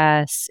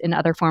protests and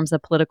other forms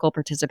of political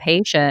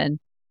participation.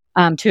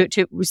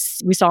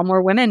 We saw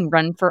more women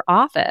run for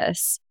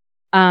office.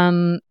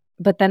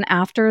 But then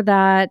after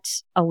that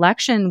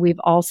election, we've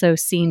also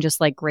seen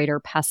just like greater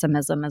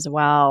pessimism as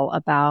well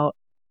about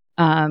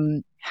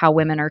how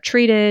women are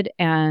treated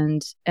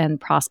and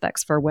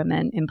prospects for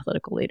women in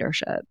political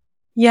leadership.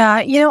 Yeah,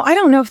 I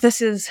don't know if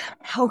this is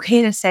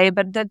okay to say,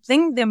 but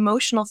the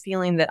emotional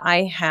feeling that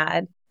I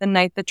had the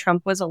night that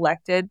Trump was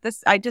elected,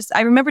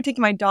 I remember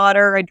taking my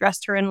daughter, I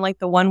dressed her in like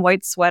the one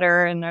white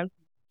sweater and I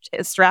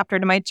strapped her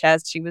to my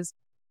chest. She was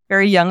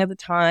very young at the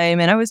time.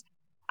 And I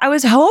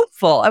was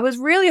hopeful. I was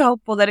really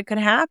hopeful that it could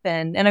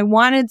happen. And I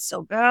wanted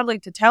so badly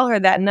to tell her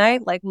that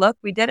night, like, look,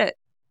 we did it.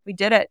 We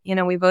did it.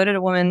 We voted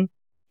a woman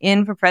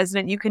in for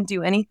president. You can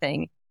do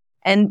anything.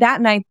 And that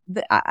night,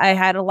 I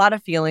had a lot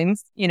of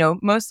feelings,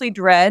 mostly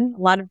dread,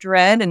 a lot of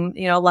dread and,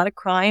 a lot of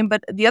crying.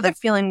 But the other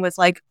feeling was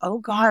like, oh,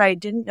 God, I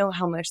didn't know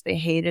how much they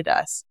hated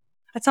us.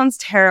 That sounds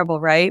terrible,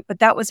 right? But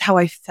that was how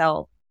I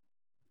felt.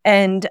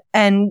 And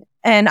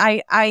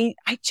I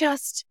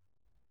just,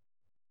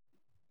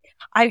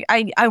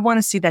 I want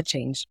to see that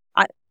change.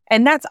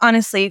 And that's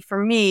honestly,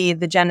 for me,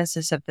 the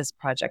genesis of this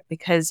project,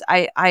 because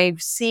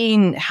I've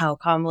seen how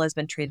Kamala has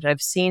been treated.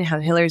 I've seen how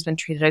Hillary's been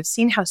treated. I've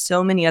seen how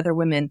so many other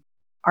women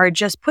are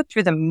just put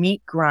through the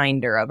meat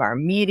grinder of our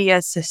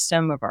media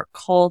system, of our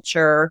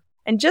culture,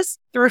 and just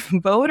through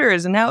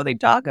voters and how they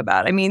talk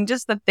about it. I mean,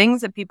 just the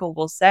things that people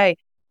will say.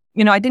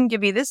 I didn't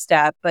give you this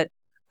stat, but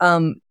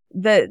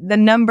the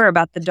number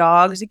about the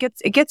dogs, it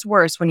gets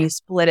worse when you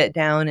split it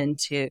down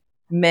into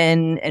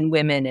men and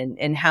women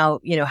and how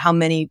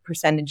many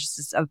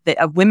percentages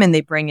of women they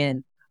bring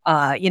in.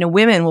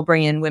 Women will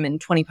bring in women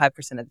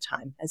 25% of the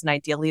time as an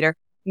ideal leader.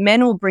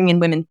 Men will bring in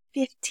women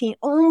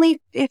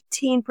only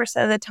 15%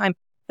 of the time.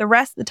 The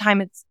rest of the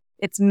time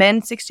it's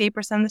men 68%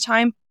 of the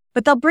time,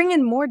 but they'll bring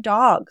in more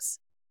dogs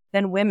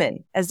than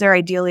women as their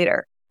ideal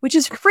leader, which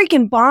is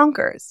freaking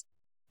bonkers.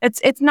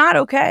 It's not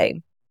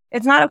okay.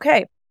 It's not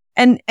okay.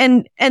 And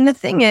the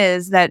thing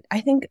is that I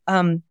think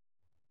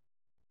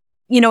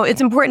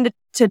it's important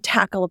to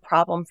tackle a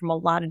problem from a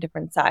lot of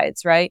different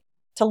sides, right?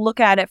 To look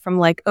at it from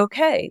like,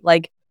 okay,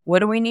 like, what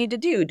do we need to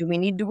do? Do we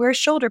need to wear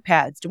shoulder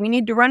pads? Do we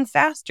need to run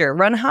faster,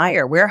 run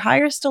higher, wear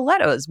higher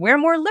stilettos, wear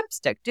more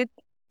lipstick?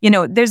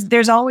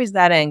 There's always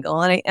that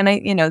angle. And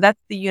I that's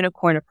the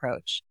unicorn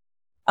approach.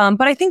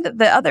 But I think that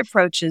the other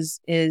approach is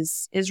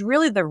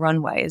really the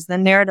runway, is the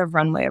narrative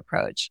runway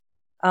approach.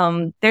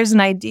 There's an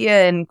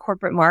idea in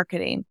corporate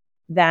marketing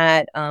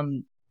that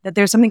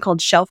there's something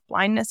called shelf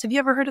blindness. Have you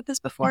ever heard of this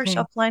before? Mm-hmm.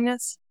 Shelf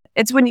blindness?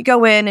 It's when you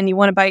go in and you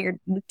want to buy your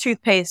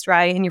toothpaste,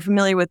 right? And you're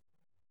familiar with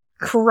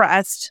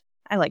Crest.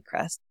 I like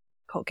Crest,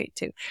 Colgate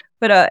too.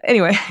 But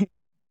anyway,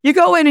 you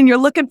go in and you're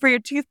looking for your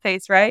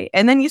toothpaste, right?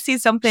 And then you see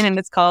something and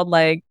it's called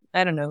like,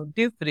 I don't know,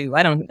 Doofadoo.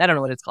 I don't know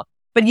what it's called.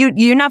 But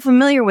you're not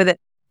familiar with it.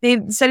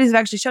 The studies have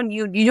actually shown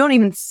you don't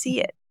even see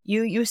it.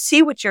 You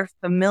see what you're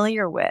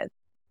familiar with.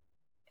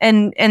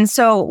 And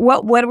so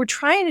what we're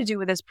trying to do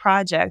with this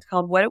project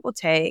called What It Will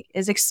Take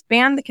is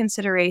expand the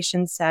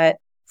consideration set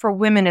for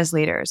women as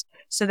leaders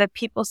so that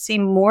people see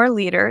more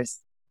leaders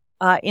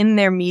in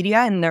their media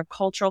and their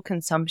cultural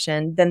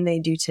consumption than they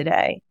do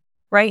today.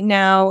 Right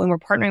now, and we're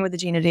partnering with the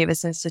Gina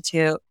Davis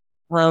Institute,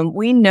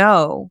 we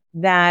know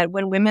that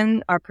when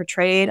women are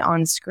portrayed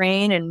on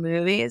screen in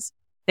movies,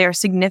 they are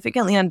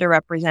significantly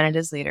underrepresented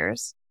as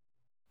leaders.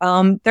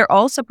 They're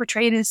also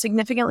portrayed as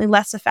significantly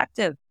less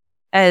effective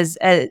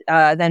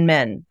than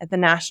men at the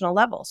national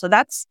level. So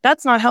that's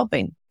not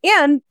helping.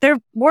 And they're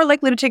more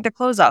likely to take their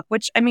clothes off,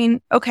 which, I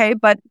mean, okay,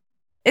 but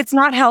it's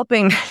not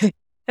helping.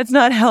 It's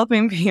not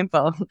helping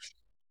people.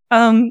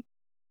 The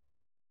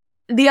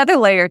other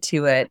layer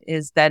to it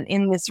is that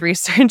in this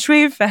research,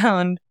 we've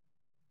found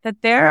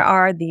that there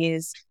are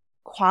these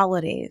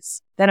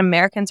qualities that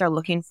Americans are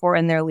looking for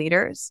in their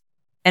leaders.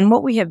 And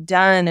what we have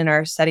done in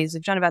our studies,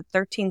 we've done about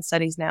 13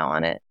 studies now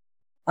on it,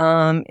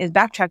 is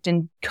backtracked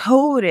and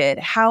coded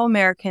how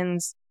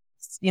Americans,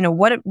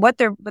 what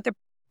they're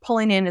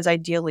pulling in as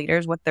ideal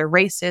leaders, what their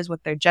race is,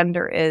 what their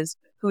gender is,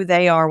 who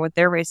they are, what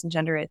their race and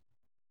gender is,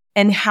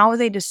 and how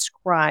they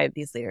describe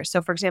these leaders.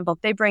 So, for example,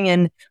 if they bring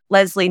in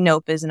Leslie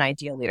Knope as an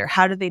ideal leader,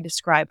 how do they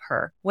describe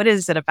her? What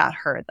is it about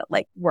her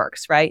that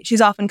works, right?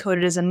 She's often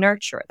coded as a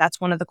nurturer. That's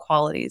one of the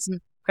qualities,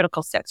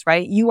 critical six,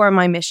 right? You are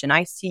my mission.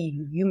 I see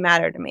you. You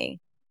matter to me.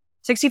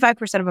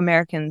 65% of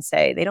Americans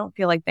say they don't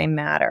feel like they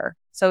matter.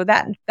 So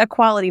that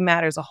quality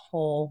matters a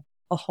whole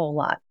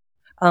lot.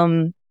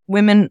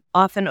 Women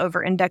often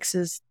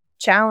over-indexes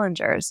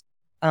challengers.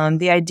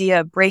 The idea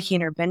of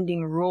breaking or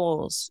bending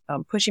rules,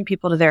 pushing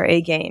people to their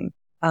A game,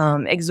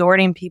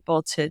 exhorting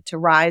people to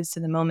rise to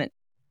the moment.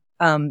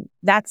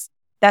 That's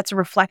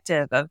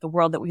reflective of the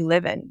world that we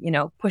live in,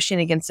 pushing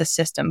against the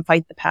system,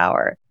 fight the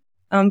power.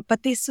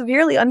 But they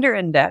severely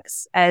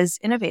under-index as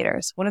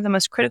innovators, one of the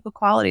most critical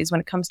qualities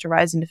when it comes to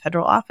rising to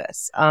federal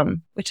office,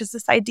 which is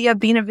this idea of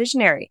being a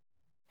visionary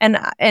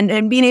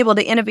and being able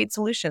to innovate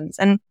solutions.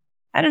 And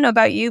I don't know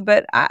about you,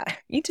 but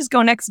you just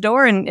go next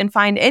door and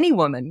find any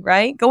woman,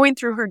 right? Going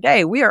through her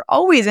day. We are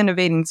always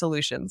innovating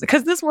solutions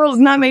because this world is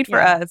not made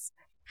for us.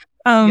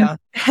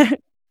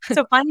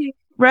 So finding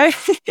right.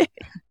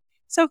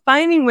 So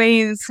finding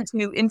ways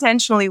to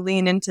intentionally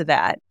lean into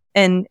that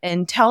and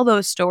tell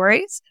those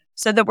stories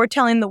so that we're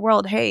telling the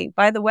world, hey,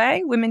 by the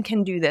way, women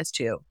can do this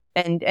too.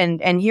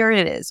 And here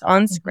it is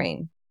on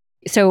screen.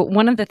 So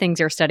one of the things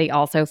your study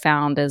also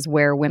found is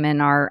where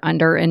women are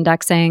under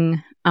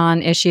indexing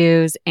on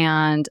issues.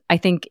 And I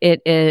think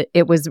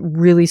it was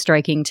really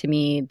striking to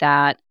me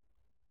that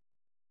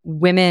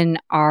women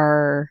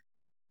are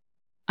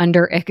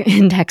under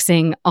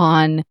indexing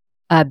on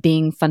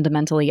being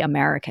fundamentally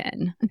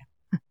American.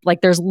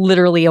 Like there's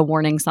literally a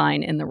warning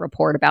sign in the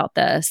report about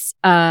this.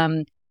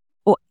 Do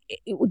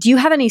you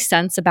have any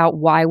sense about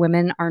why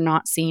women are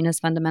not seen as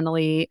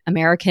fundamentally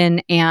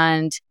American?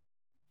 And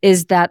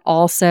is that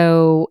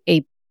also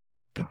a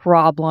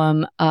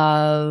problem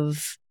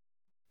of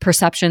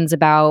perceptions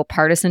about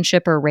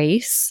partisanship or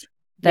race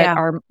that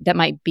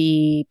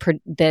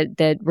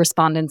that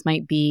respondents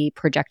might be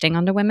projecting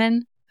onto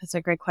women? That's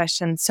a great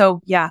question.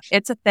 So yeah,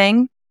 it's a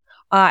thing.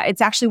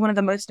 It's actually one of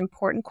the most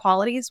important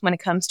qualities when it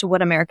comes to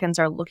what Americans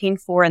are looking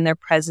for in their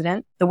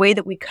president. The way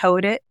that we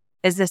code it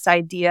is this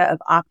idea of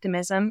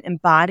optimism,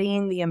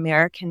 embodying the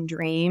American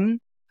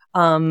dream,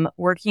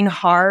 working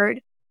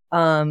hard,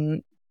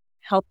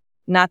 help.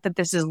 Not that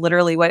this is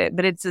literally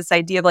but it's this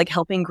idea of like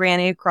helping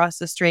Granny across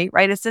the street,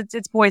 right?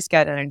 It's Boy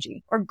Scout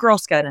energy or Girl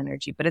Scout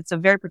energy, but it's a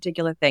very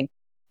particular thing.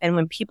 And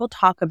when people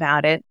talk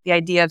about it, the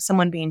idea of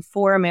someone being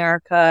for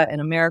America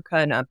and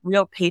a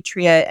real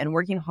patriot and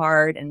working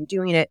hard and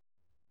doing it,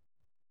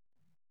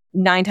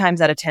 9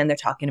 times out of 10, they're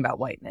talking about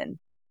white men.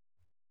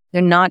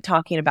 They're not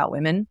talking about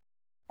women,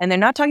 and they're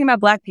not talking about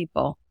Black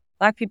people.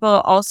 Black people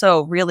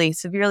also really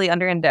severely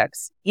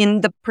underindex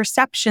in the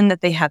perception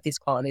that they have these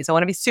qualities. I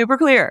want to be super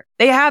clear.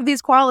 They have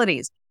these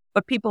qualities,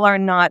 but people are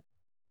not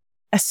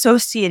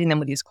associating them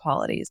with these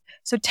qualities.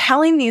 So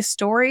telling these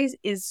stories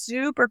is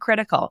super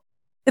critical.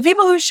 The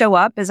people who show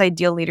up as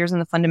ideal leaders in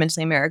the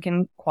fundamentally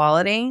American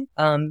quality,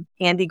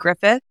 Andy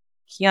Griffith,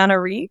 Keanu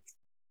Reeves,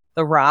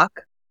 The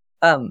Rock,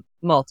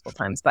 multiple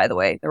times, by the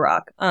way, The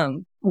Rock.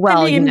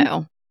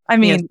 I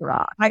mean, The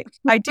Rock.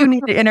 I do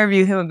need to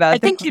interview him about. I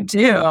think you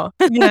do,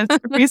 for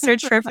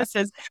research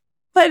purposes.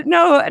 But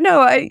no,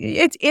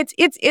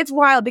 it's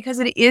wild because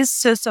it is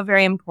so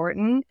very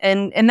important,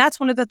 and that's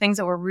one of the things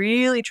that we're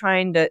really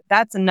trying to.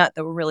 That's a nut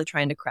that we're really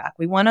trying to crack.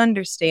 We want to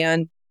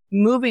understand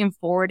moving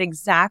forward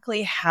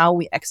exactly how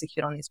we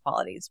execute on these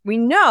qualities. We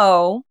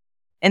know,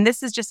 and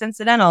this is just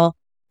incidental,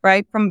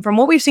 right? From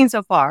what we've seen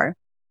so far.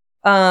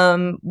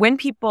 When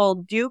people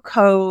do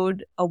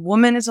code a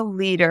woman as a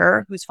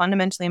leader who's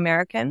fundamentally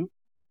American,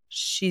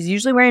 she's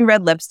usually wearing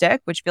red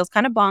lipstick, which feels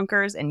kind of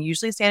bonkers, and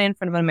usually standing in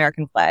front of an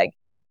American flag.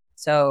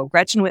 So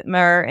Gretchen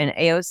Whitmer and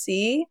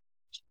AOC,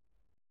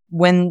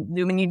 when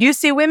you do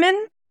see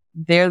women,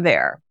 they're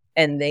there,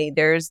 and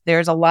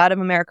there's a lot of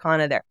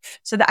Americana there.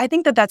 So I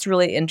think that's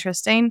really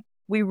interesting.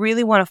 We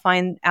really want to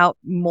find out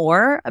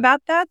more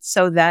about that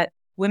so that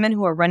women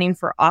who are running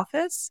for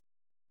office,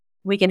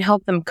 we can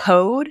help them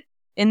code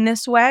in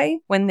this way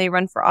when they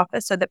run for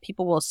office so that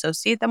people will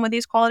associate them with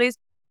these qualities.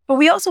 But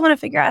we also want to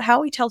figure out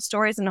how we tell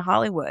stories in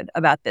Hollywood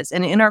about this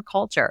and in our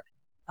culture.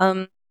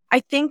 I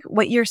think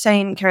what you're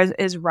saying, Kara,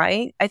 is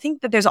right. I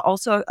think that there's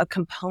also a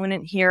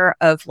component here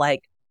of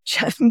like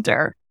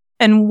gender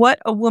and what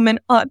a woman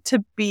ought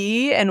to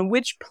be and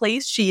which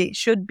place she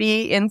should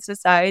be in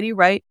society,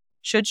 right?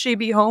 Should she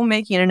be home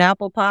making an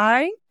apple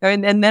pie?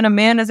 And then a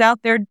man is out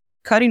there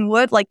cutting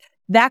wood? Like,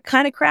 that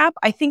kind of crap.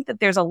 I think that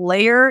there's a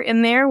layer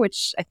in there,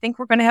 which I think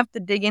we're going to have to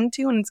dig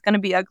into, and it's going to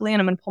be ugly, and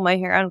I'm going to pull my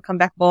hair out and come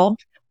back bald.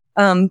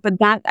 But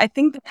I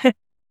think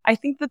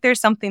that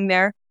there's something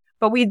there,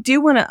 but we do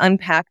want to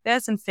unpack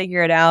this and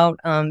figure it out,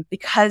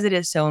 because it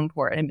is so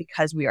important and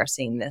because we are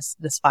seeing this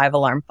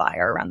 5-alarm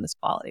fire around this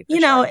quality.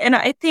 And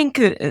I think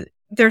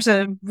there's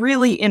a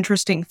really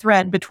interesting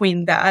thread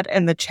between that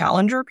and the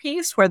challenger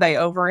piece where they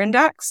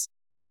over-index.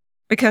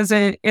 Because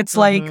it's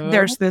like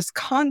there's this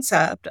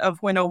concept of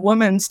when a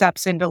woman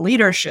steps into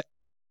leadership,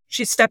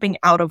 she's stepping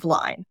out of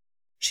line.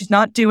 She's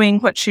not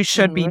doing what she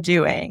should be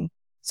doing.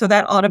 So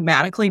that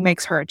automatically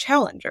makes her a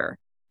challenger.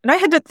 And I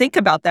had to think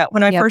about that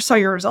when I first saw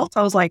your results.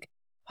 I was like,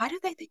 why do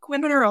they think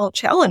women are all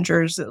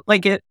challengers?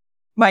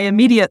 My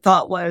immediate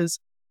thought was,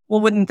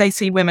 well, wouldn't they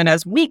see women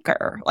as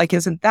weaker? Like,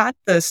 isn't that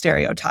the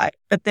stereotype?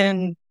 But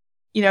then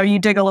you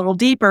dig a little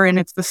deeper and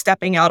it's the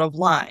stepping out of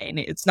line.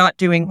 It's not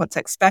doing what's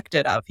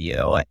expected of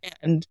you.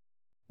 And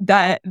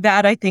that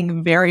I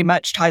think very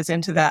much ties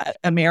into that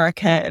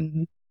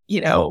American,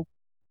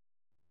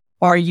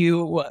 are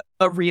you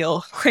a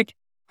real,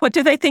 what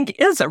do they think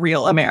is a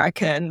real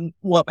American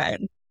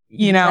woman?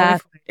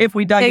 If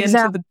we dug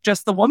into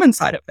just the woman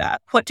side of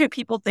that, what do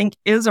people think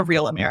is a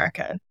real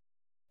American?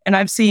 And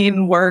I've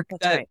seen work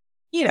that,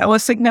 a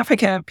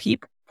significant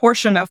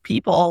portion of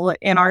people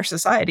in our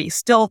society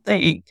still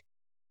think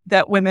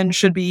that women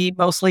should be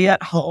mostly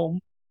at home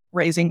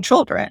raising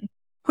children,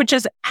 which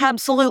is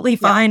absolutely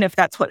fine if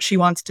that's what she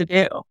wants to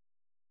do.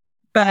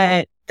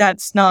 But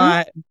that's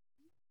not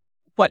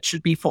what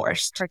should be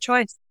forced. Her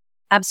choice.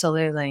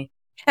 Absolutely.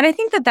 And I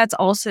think that that's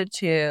also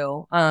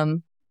too,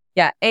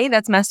 Yeah. A,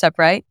 that's messed up,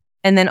 right?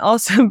 And then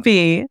also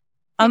B,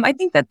 I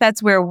think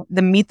that's where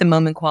the meet the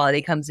moment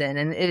quality comes in.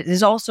 And it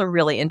is also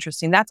really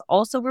interesting. That's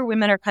also where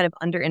women are kind of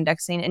under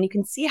indexing. And you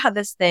can see how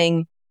this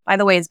thing, by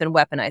the way, has been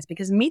weaponized,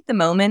 because meet the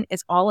moment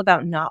is all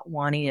about not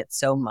wanting it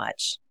so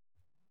much.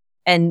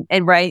 And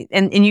right.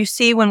 And you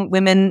see when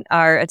women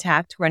are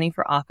attacked running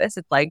for office,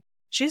 it's like,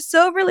 she's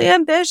so really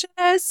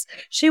ambitious.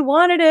 She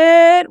wanted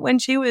it when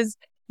she was,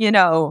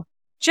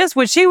 just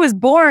when she was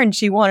born,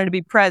 she wanted to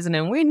be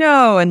president. We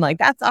know. And like,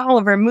 that's all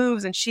of her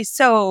moves. And she's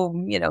so,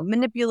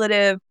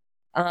 manipulative.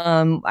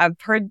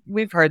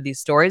 We've heard these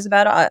stories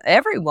about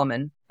every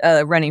woman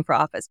running for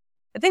office.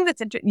 I think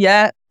that's interesting.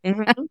 Yeah.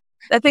 Mm-hmm.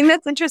 The thing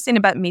that's interesting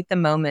about Meet the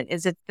Moment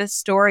is it's this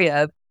story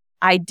of,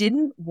 I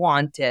didn't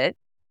want it,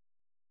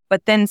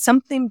 but then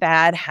something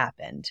bad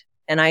happened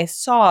and I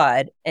saw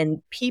it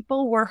and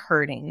people were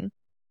hurting.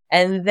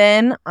 And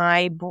then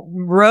I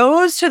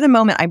rose to the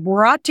moment. I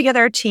brought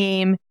together a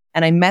team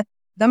and I met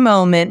the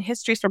moment.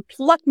 History sort of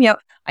plucked me out.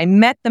 I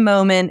met the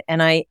moment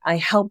and I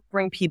helped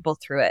bring people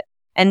through it.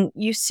 And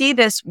you see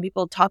this,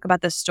 people talk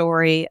about this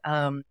story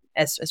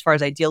as far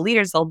as ideal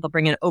leaders. They'll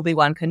bring in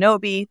Obi-Wan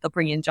Kenobi. They'll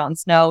bring in Jon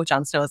Snow.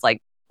 Jon Snow is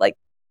like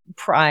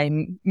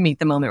prime Meet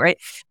the Moment, right?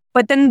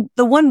 But then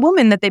the one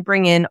woman that they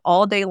bring in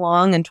all day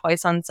long and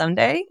twice on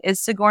Sunday is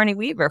Sigourney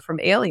Weaver from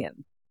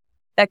Alien,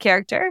 that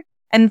character.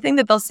 And the thing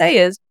that they'll say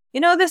is,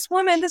 this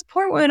woman, this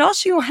poor woman, all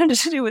she wanted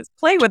to do was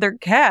play with her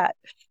cat.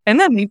 And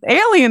then these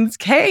aliens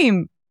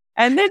came.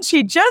 And then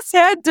she just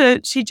had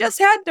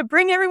to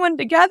bring everyone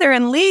together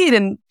and lead.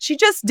 And she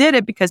just did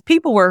it because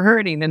people were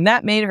hurting, and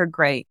that made her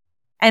great.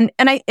 And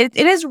it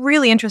is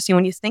really interesting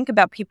when you think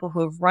about people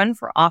who have run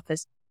for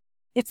office.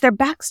 It's their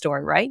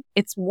backstory, right?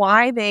 It's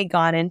why they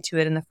got into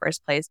it in the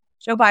first place.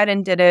 Joe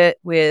Biden did it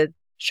with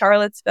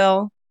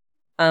Charlottesville.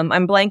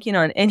 I'm blanking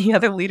on any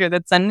other leader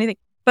that's done anything.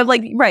 But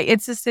right,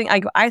 it's this thing.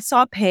 I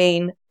saw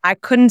pain. I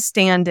couldn't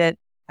stand it.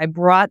 I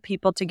brought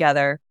people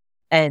together.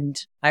 And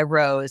I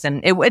rose,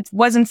 and it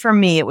wasn't for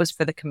me, it was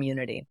for the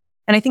community.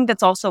 And I think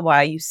that's also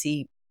why you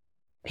see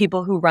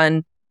people who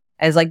run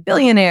as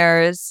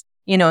billionaires,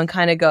 and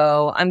kind of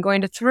go, I'm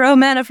going to throw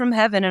manna from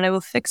heaven and I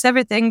will fix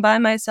everything by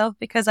myself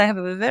because I have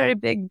a very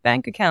big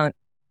bank account.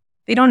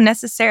 They don't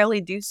necessarily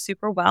do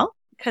super well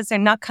because they're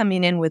not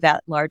coming in with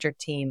that larger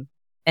team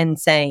and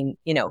saying,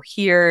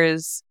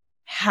 here's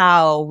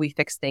how we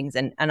fix things.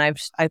 And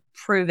I've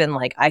proven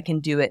I can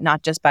do it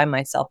not just by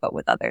myself, but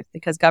with others,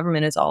 because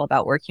government is all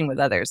about working with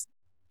others,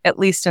 at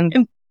least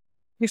in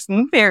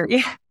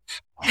theory.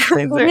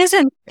 It is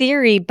in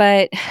theory,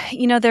 but,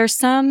 there's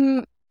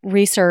some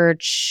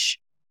research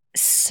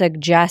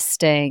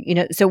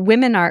suggesting, so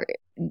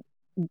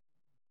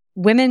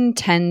women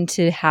tend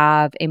to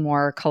have a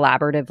more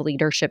collaborative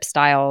leadership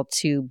style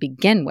to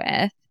begin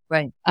with.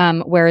 Right.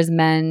 Whereas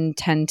men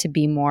tend to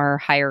be more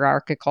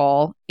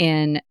hierarchical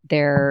in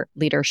their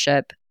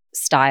leadership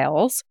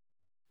styles.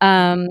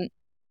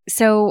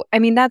 So,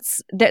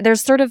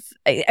 there's sort of,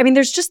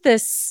 there's just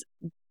this,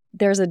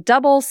 there's a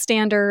double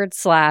standard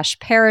 /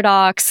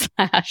 paradox /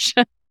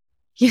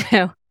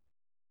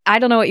 I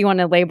don't know what you want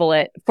to label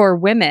it for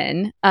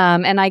women.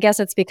 And I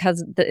guess it's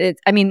because I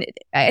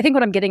think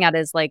what I'm getting at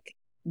is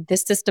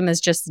this system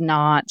is just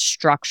not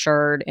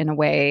structured in a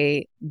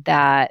way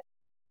that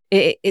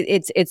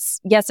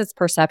it's yes, it's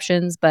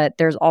perceptions, but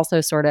there's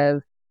also sort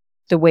of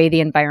the way the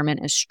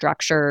environment is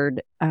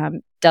structured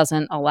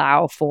doesn't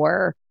allow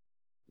for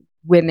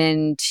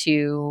women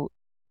to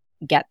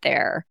get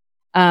there.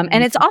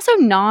 And it's also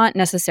not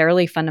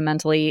necessarily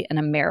fundamentally an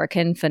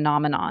American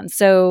phenomenon.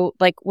 So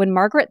when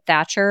Margaret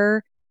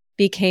Thatcher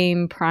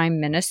became prime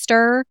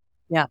minister,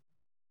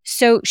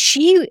 so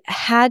she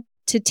had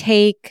to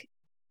take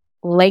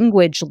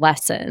language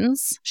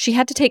lessons. She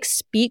had to take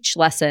speech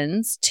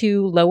lessons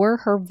to lower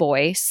her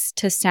voice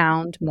to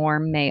sound more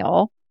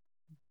male.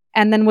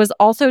 And then was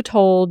also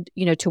told,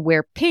 to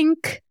wear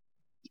pink,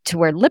 to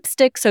wear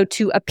lipstick, so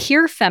to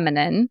appear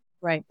feminine,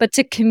 right, but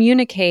to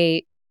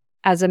communicate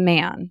as a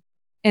man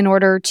in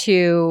order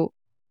to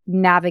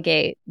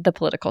navigate the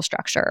political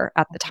structure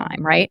at the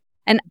time, right?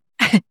 And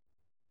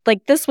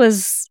this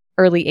was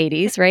early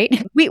 80s,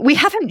 right? We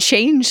haven't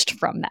changed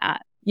from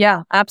that.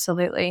 Yeah,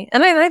 absolutely.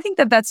 And I think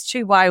that's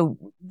true why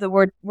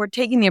we're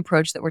taking the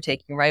approach that we're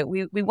taking, right?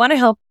 We want to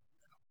help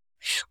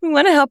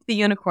the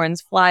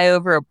unicorns fly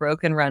over a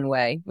broken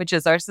runway, which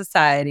is our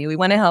society. We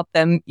want to help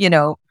them,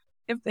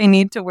 if they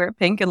need to wear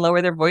pink and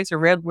lower their voice or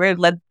wear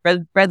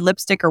red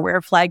lipstick or wear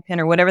a flag pin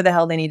or whatever the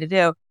hell they need to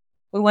do.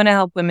 We want to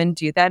help women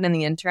do that in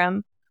the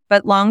interim.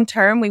 But long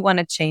term, we want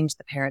to change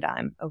the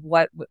paradigm of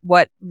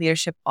what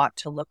leadership ought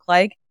to look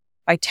like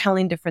by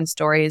telling different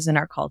stories in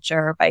our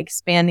culture, by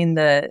expanding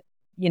the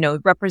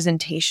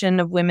representation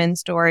of women's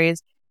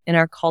stories in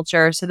our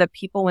culture so that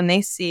people, when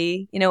they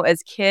see,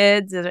 as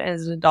kids,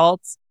 as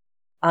adults,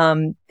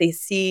 they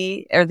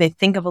see or they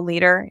think of a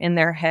leader in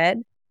their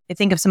head. They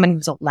think of somebody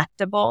who's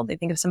electable. They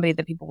think of somebody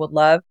that people would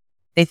love.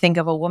 They think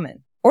of a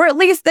woman, or at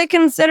least they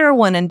consider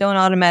one and don't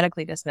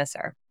automatically dismiss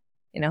her.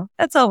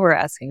 That's all we're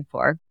asking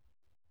for.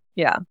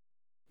 Yeah.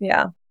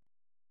 Yeah.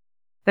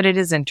 But it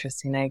is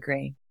interesting. I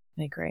agree.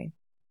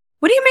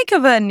 What do you make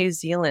of New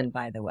Zealand,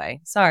 by the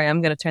way? Sorry,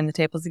 I'm going to turn the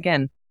tables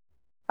again.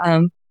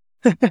 I'll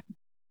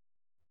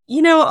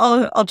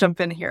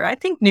jump in here. I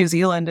think New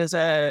Zealand is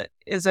a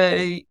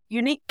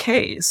unique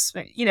case.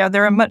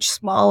 They're a much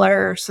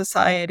smaller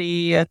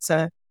society. It's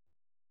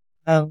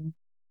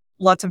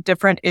lots of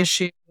different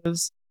issues.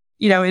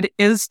 It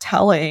is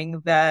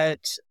telling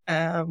that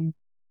the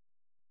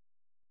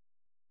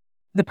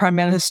prime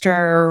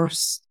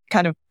minister's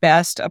kind of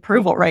best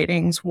approval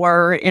ratings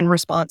were in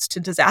response to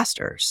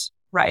disasters,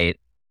 right?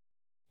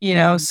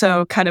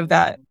 So kind of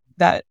that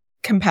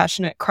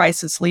compassionate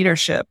crisis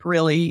leadership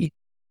really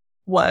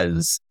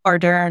was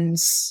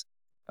Ardern's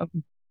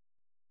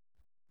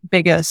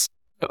biggest.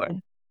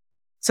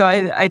 So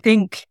I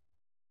think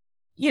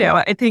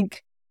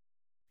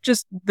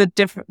just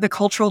the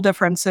cultural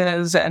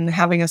differences and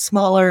having a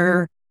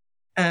smaller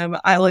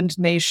island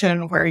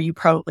nation where you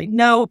probably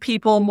know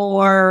people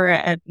more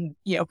and,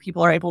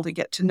 people are able to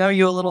get to know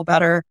you a little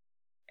better.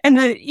 And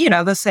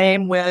the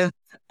same with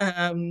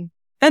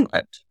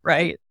Finland,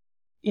 right?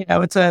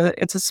 It's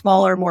a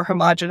smaller, more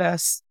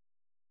homogenous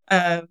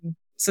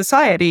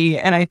society.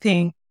 And I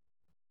think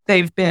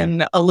they've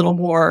been a little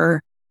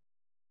more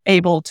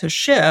able to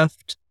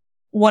shift.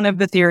 One of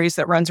the theories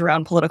that runs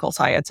around political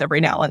science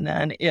every now and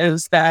then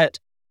is that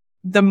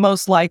the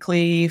most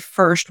likely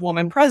first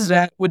woman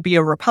president would be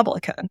a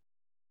Republican.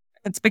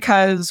 It's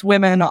because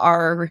women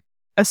are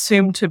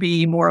assumed to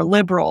be more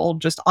liberal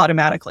just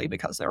automatically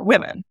because they're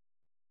women,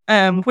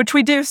 which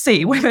we do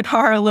see. Women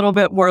are a little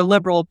bit more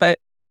liberal, but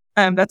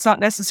that's not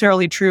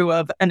necessarily true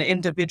of an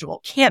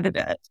individual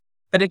candidate,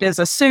 but it is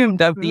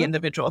assumed of the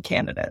individual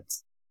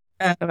candidates.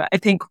 I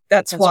think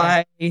that's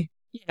why, right.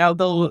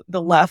 The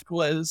left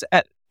was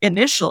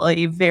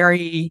initially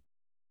very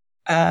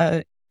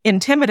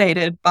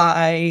intimidated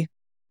by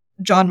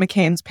John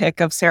McCain's pick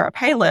of Sarah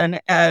Palin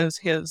as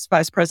his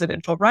vice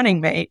presidential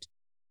running mate.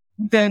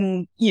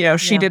 Then,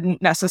 she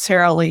didn't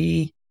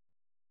necessarily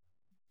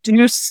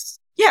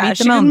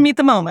didn't meet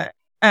the moment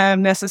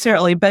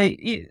necessarily. But,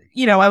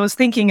 I was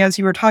thinking as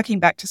you were talking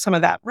back to some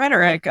of that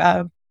rhetoric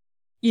of,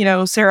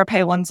 Sarah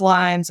Palin's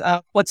lines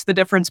of what's the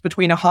difference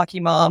between a hockey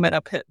mom and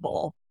a pit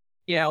bull,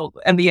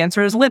 and the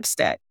answer is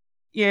lipstick.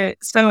 Yeah.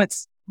 So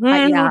it's,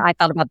 I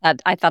thought about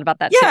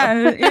that.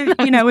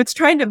 too. It's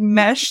trying to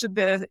mesh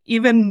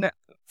even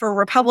for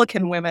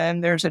Republican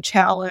women, there's a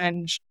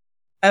challenge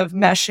of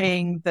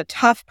meshing the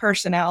tough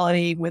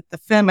personality with the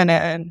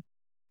feminine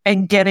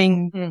and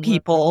getting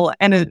people.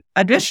 And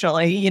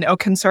additionally,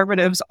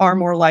 conservatives are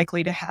more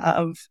likely to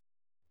have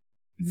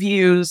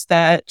views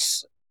that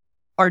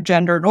are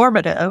gender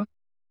normative.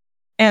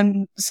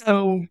 And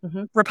so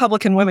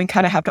Republican women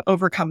kind of have to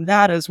overcome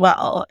that as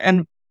well.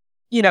 And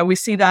we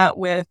see that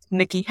with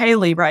Nikki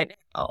Haley right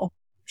now.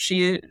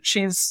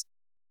 She's,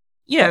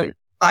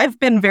 I've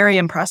been very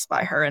impressed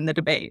by her in the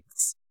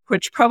debates,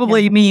 which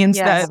probably means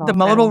that the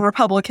modal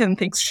Republican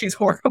thinks she's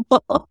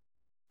horrible.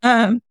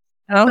 But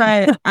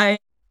I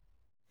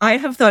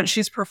have thought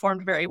she's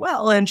performed very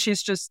well, and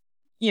she's just,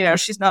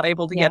 she's not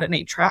able to get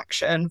any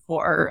traction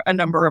for a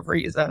number of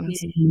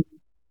reasons.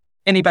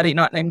 Anybody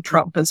not named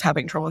Trump is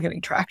having trouble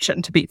getting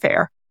traction, to be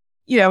fair.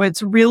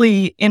 It's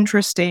really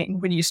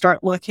interesting when you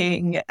start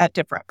looking at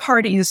different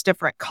parties,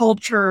 different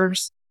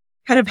cultures,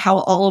 kind of how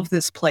all of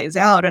this plays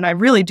out. And I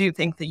really do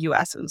think the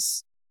U.S.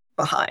 is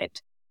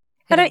behind.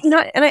 And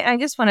I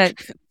just want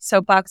to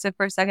soapbox it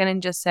for a second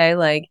and just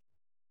say,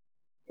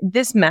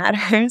 this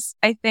matters.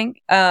 I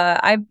think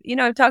I've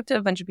talked to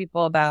a bunch of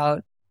people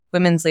about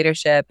women's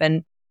leadership,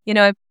 and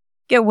I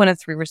get one of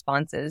three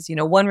responses.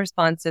 One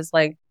response is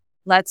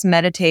let's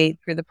meditate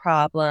through the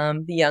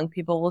problem. The young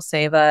people will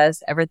save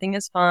us. Everything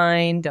is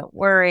fine. Don't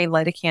worry.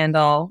 Light a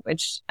candle,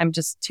 which I'm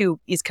just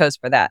too East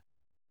Coast for that.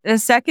 The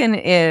second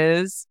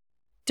is,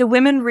 do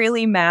women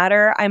really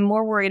matter? I'm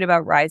more worried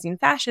about rising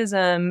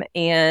fascism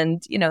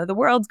and, the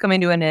world's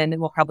coming to an end and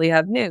we'll probably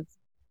have nukes.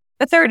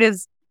 The third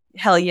is,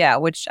 hell yeah,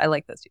 which I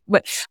like those two.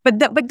 But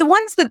the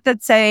ones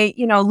that say,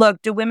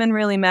 look, do women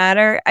really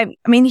matter? I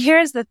mean,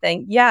 here's the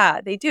thing.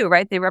 Yeah, they do,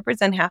 right? They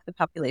represent half the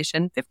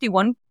population,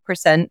 51%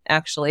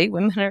 actually.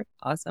 Women are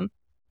awesome.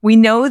 We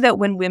know that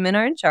when women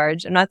are in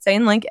charge, I'm not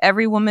saying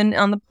every woman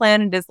on the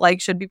planet is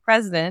should be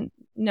president.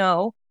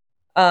 No.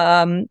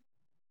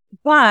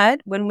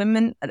 But when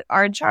women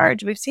are in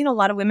charge, we've seen a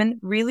lot of women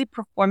really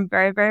perform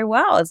very, very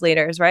well as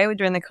leaders, right?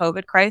 During the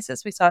COVID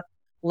crisis, we saw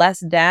less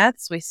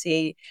deaths. We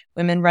see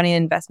women running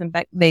investment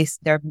base.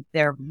 They're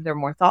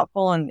more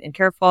thoughtful and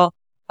careful.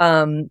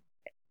 But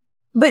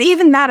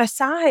even that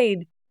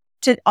aside,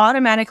 to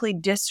automatically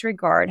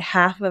disregard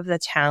half of the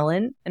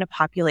talent in a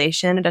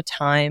population at a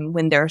time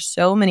when there are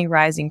so many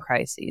rising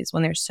crises,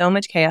 when there's so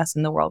much chaos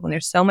in the world, when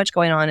there's so much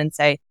going on, and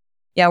say,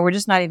 yeah, we're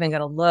just not even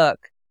going to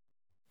look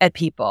at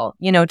people,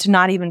 to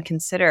not even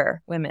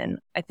consider women.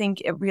 I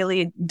think it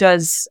really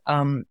does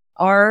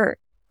our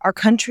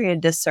country a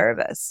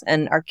disservice,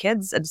 and our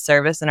kids a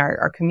disservice, and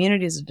our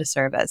communities a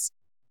disservice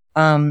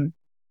to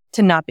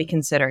not be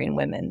considering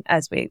women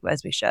as we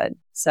should.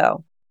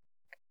 So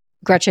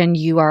Gretchen,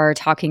 you are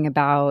talking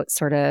about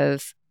sort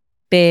of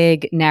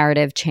big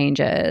narrative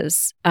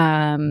changes.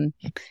 And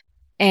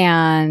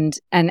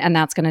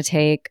that's going to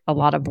take a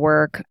lot of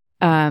work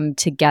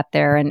to get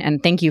there.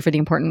 And thank you for the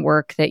important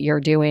work that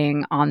you're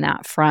doing on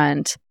that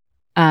front.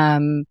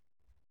 What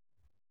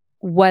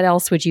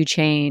else would you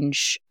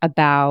change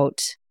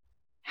about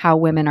how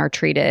women are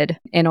treated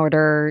in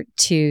order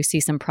to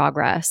see some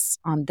progress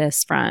on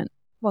this front?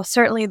 Well,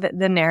 certainly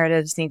the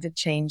narratives need to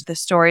change. The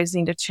stories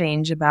need to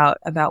change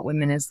about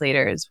women as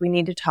leaders. We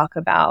need to talk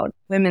about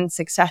women's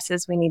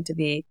successes. We need to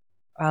be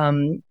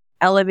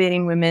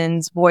elevating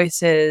women's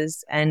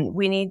voices, and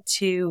we need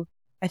to,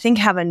 I think,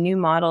 have a new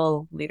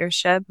model of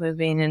leadership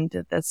moving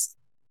into this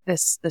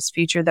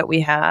future that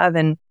we have,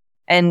 and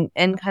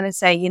kind of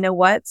say, you know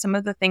what, some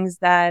of the things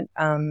that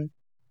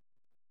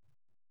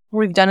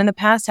we've done in the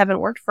past haven't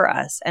worked for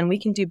us, and we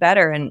can do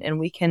better, and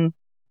we can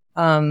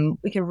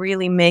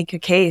really make a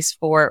case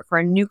for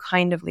a new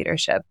kind of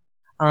leadership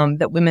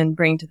that women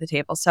bring to the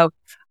table. So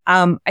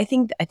I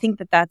think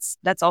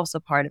that's also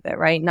part of it,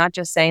 right? Not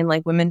just saying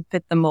like women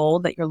fit the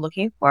mold that you're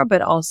looking for,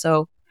 but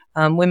also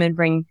women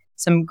bring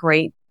some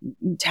great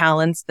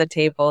talents to the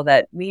table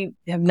that we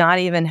have not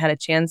even had a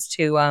chance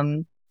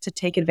to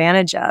take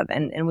advantage of,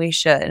 and we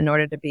should, in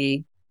order to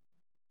be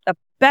the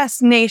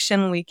best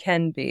nation we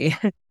can be.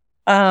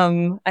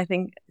 I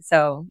think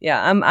so.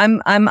 Yeah,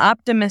 I'm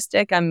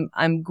optimistic.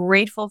 I'm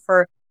grateful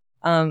for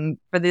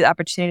the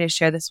opportunity to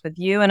share this with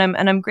you, and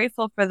I'm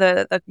grateful for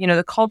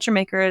the culture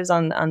makers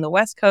on the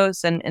West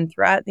Coast and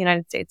throughout the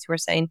United States who are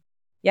saying,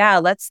 yeah,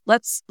 let's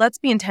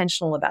be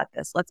intentional about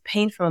this. Let's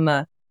paint from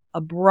a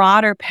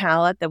broader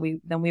palette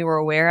than we were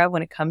aware of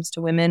when it comes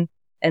to women,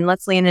 and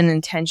let's lean in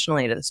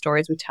intentionally to the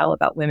stories we tell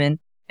about women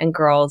and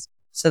girls,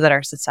 so that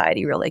our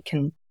society really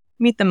can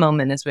meet the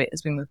moment as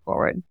we move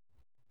forward.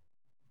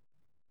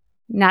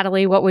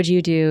 Natalie, what would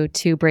you do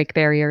to break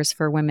barriers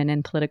for women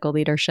in political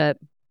leadership?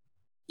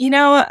 You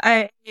know,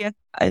 I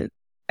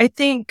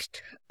think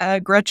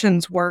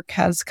Gretchen's work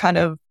has kind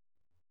of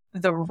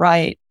the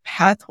right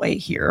pathway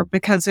here,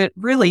 because it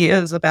really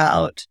is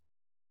about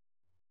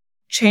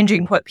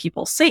changing what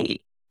people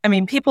see. I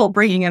mean, people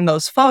bringing in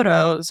those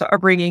photos are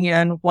bringing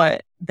in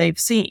what they've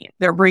seen.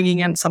 They're bringing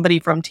in somebody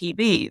from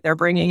TV. They're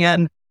bringing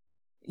in,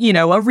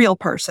 a real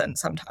person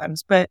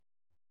sometimes. But,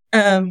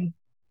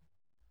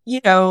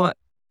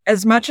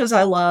 as much as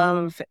I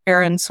love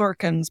Aaron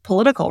Sorkin's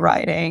political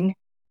writing,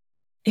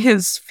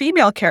 his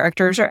female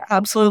characters are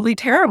absolutely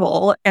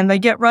terrible, and they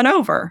get run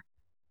over.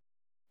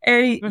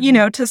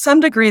 To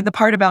some degree, the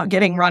part about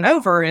getting run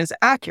over is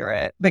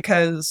accurate,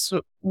 because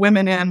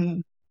women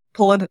in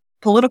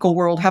political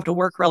world have to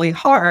work really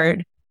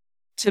hard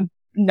to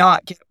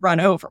not get run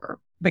over,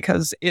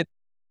 because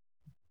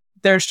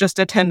there's just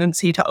a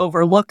tendency to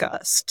overlook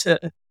us,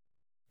 to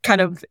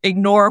kind of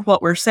ignore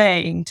what we're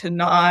saying, to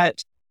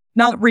not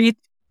retweet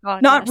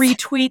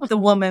the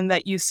woman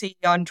that you see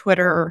on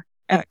Twitter,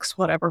 X,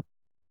 whatever,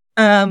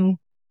 as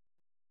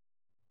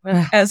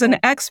an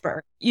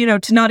expert, to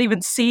not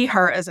even see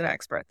her as an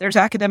expert. There's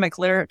academic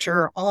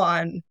literature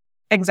on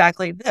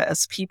exactly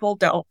this. People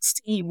don't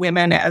see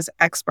women as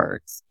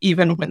experts,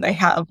 even when they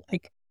have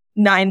like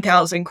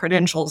 9,000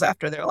 credentials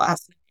after their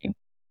last name.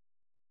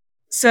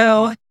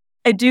 So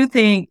I do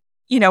think,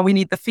 we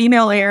need the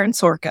female Aaron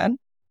Sorkin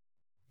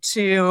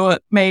to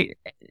make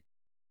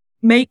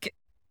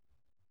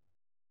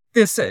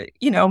this,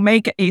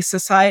 make a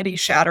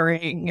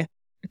society-shattering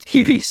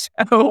TV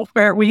show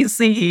where we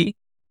see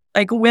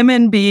like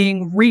women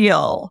being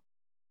real,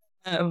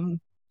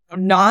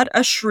 not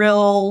a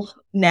shrill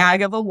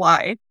nag of a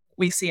wife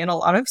we see in a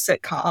lot of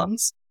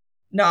sitcoms,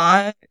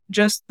 not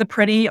just the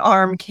pretty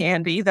arm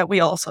candy that we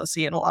also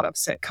see in a lot of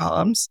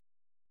sitcoms.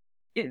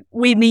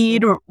 We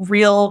need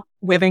real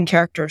women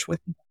characters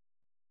with,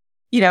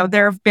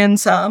 there have been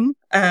some.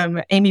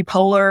 Amy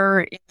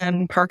Poehler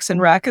in Parks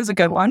and Rec is a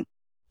good one.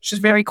 She's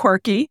very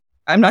quirky.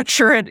 I'm not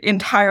sure it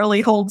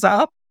entirely holds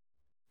up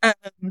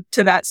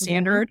to that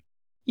standard.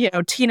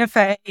 Tina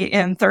Fey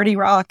in 30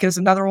 Rock is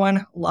another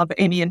one. Love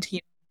Amy and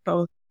Tina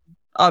both,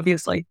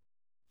 obviously.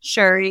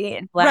 Shuri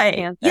and Black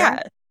Panther.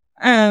 Yeah.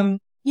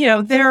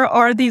 There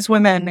are these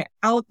women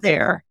out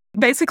there.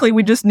 Basically,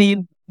 we just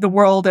need the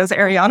world, as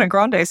Ariana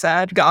Grande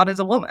said, God is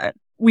a woman.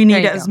 We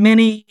need as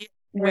many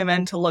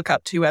women to look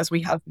up to as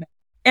we have men.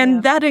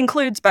 And that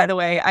includes, by the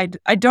way,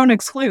 I don't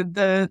exclude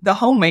the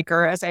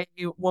homemaker as a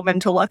woman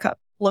to look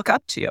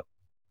up to.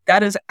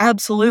 That is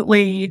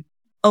absolutely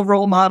a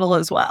role model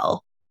as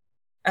well.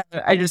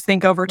 I just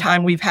think over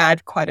time we've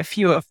had quite a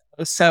few of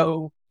those.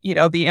 So,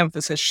 the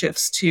emphasis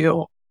shifts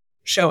to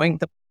showing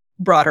the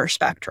broader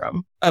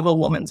spectrum of a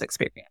woman's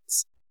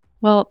experience.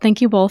 Well,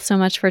 thank you both so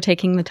much for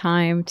taking the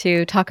time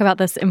to talk about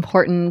this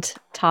important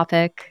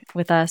topic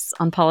with us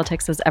on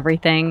Politics is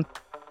Everything.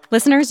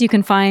 Listeners, you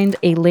can find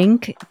a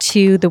link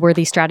to the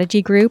Worthy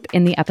Strategy group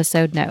in the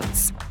episode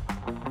notes.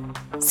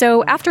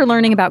 So after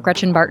learning about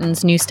Gretchen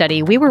Barton's new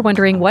study, we were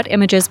wondering what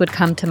images would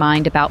come to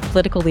mind about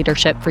political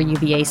leadership for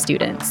UVA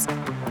students.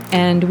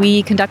 And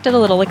we conducted a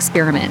little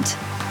experiment.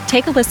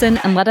 Take a listen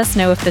and let us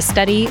know if the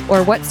study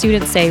or what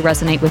students say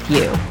resonate with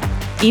you.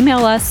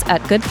 Email us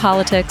at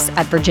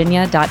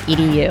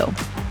goodpolitics@virginia.edu.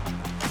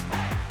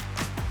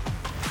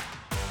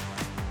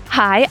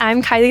 Hi,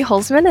 I'm Kylie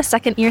Holzman, a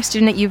second-year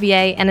student at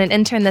UVA and an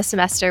intern this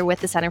semester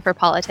with the Center for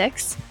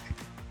Politics.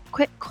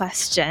 Quick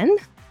question.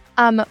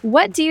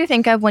 What do you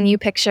think of when you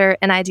picture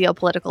an ideal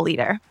political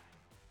leader?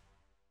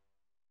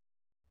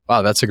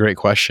 Wow, that's a great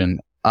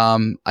question.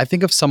 I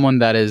think of someone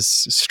that is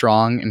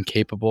strong and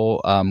capable,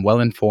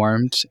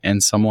 well-informed,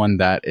 and someone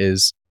that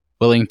is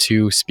willing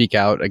to speak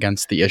out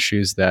against the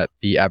issues that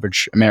the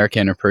average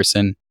American or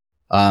person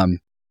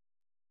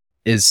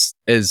is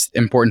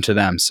important to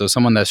them. So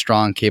someone that's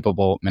strong,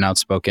 capable, and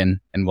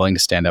outspoken, and willing to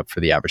stand up for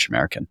the average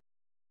American.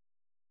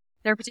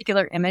 Is there a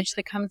particular image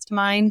that comes to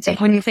mind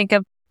when you think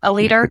of a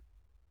leader?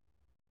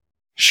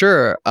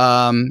 Sure.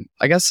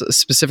 I guess a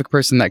specific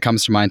person that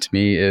comes to mind to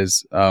me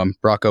is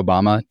Barack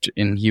Obama.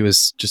 And he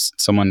was just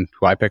someone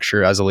who I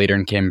picture as a leader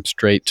and came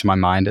straight to my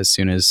mind as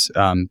soon as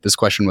this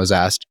question was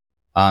asked.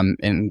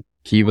 And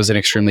he was an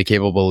extremely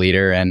capable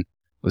leader and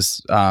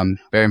was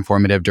very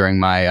informative during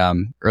my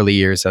early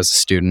years as a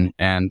student.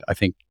 And I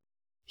think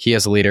he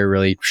as a leader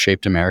really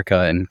shaped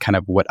America and kind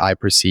of what I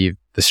perceive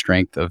the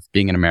strength of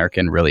being an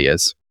American really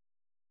is.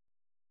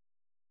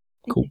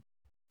 Cool.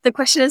 The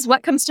question is,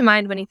 what comes to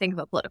mind when you think of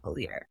a political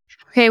leader?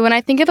 Okay, when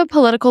I think of a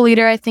political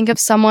leader, I think of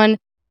someone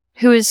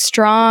who is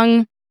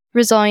strong,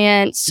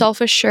 resilient,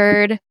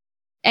 self-assured,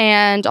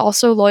 and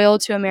also loyal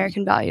to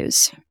American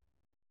values.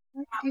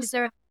 Is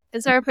there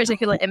a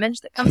particular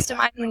image that comes to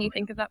mind when you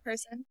think of that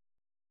person?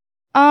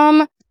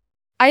 I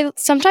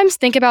sometimes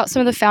think about some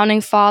of the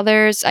founding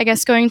fathers. I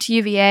guess going to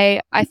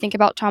UVA, I think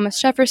about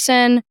Thomas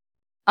Jefferson,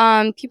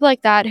 people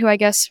like that who I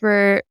guess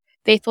were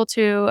faithful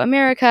to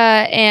America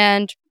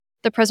and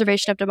the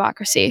preservation of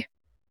democracy.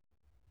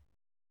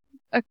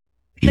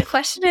 The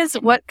question is,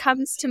 what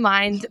comes to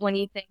mind when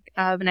you think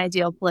of an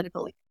ideal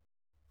political leader?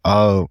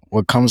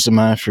 What comes to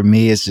mind for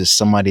me is just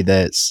somebody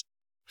that's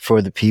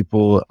for the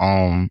people,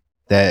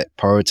 that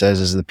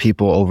prioritizes the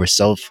people over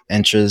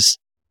self-interest,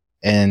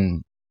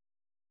 and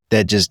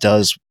that just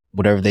does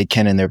whatever they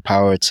can in their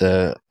power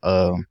to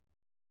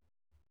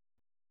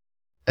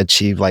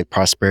achieve like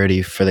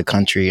prosperity for the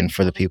country and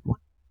for the people.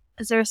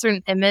 Is there a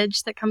certain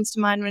image that comes to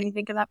mind when you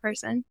think of that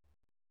person?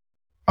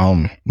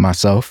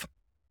 Myself.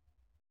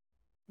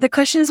 The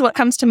question is, what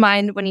comes to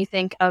mind when you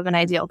think of an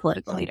ideal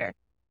political leader?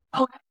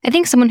 I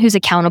think someone who's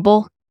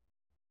accountable.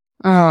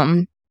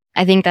 I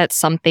think that's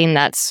something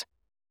that's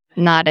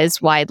not as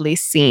widely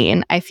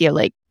seen, I feel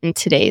like, in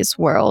today's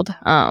world.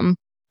 On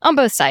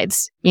both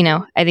sides,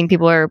 I think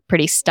people are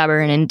pretty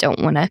stubborn and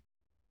don't want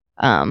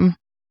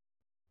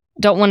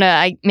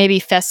to maybe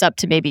fess up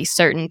to maybe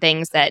certain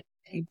things that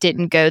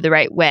didn't go the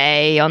right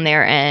way on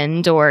their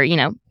end, or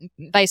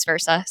vice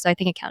versa. So I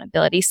think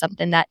accountability is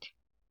something that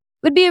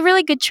would be a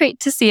really good trait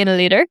to see in a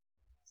leader.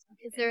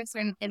 Is there a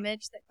certain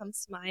image that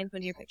comes to mind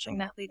when you're picturing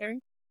that leader?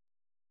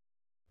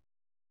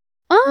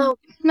 Oh,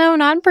 no,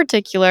 not in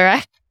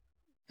particular.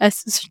 Do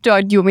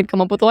you want me to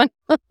come up with one?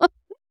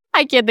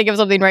 I can't think of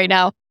something right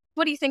now.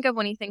 What do you think of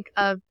when you think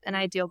of an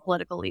ideal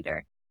political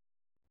leader?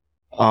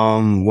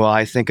 Well,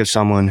 I think of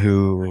someone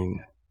who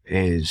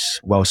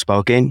is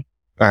well-spoken,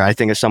 or I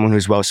think of someone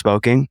who's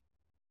well-spoken,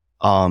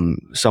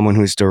 someone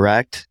who's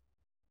direct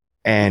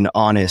and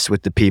honest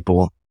with the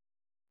people.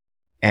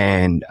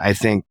 And I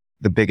think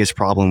the biggest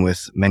problem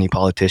with many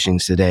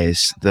politicians today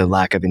is the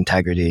lack of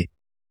integrity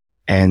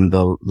and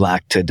the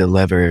lack to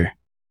deliver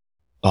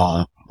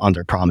on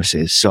their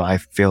promises. So I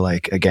feel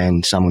like,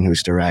 again, someone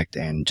who's direct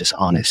and just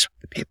honest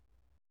with the people.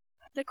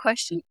 The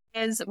question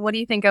is, what do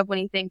you think of when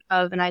you think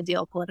of an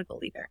ideal political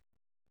leader?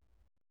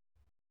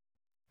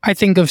 I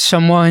think of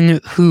someone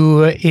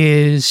who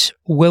is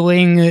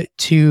willing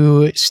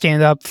to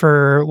stand up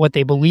for what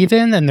they believe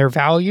in and their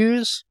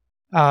values,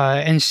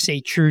 and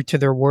stay true to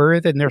their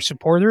word and their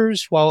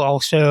supporters, while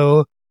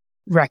also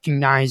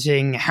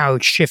recognizing how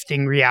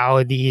shifting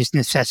realities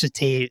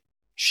necessitate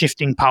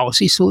shifting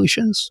policy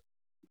solutions.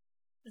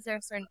 Is there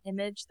a certain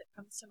image that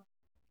comes to mind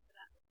for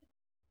that?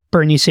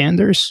 Bernie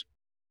Sanders.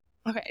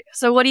 Okay,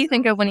 so what do you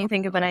think of when you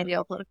think of an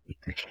ideal political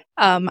leader?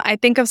 I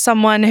think of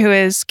someone who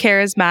is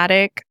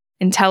charismatic,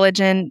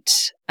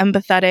 intelligent,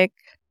 empathetic,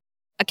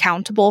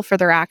 accountable for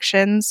their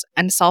actions,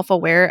 and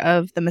self-aware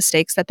of the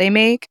mistakes that they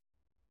make,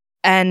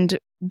 and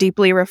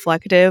deeply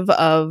reflective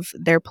of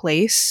their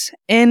place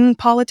in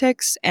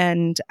politics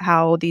and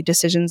how the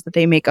decisions that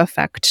they make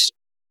affect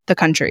the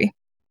country.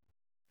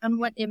 And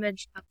what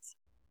image comes?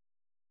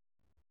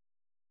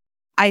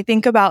 I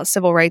think about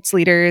civil rights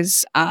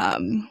leaders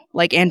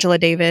like Angela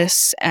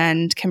Davis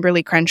and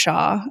Kimberly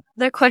Crenshaw.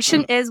 The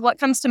question is, what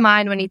comes to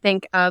mind when you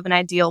think of an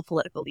ideal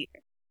political leader?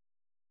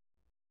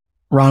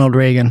 Ronald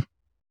Reagan.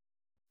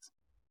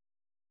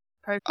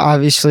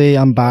 Obviously,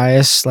 I'm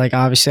biased.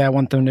 Obviously, I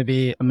want them to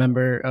be a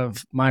member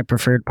of my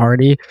preferred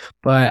party,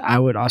 but I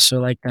would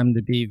also like them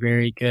to be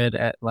very good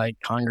at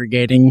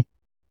congregating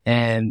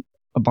and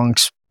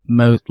amongst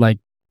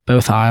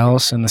both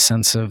aisles, in the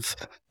sense of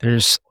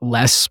there's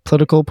less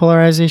political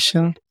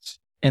polarization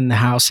in the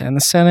House and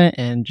the Senate,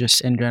 and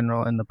just in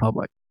general in the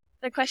public.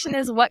 The question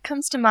is, what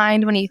comes to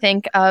mind when you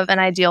think of an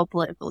ideal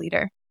political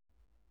leader?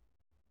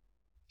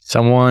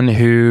 Someone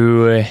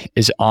who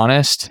is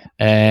honest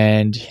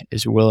and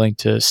is willing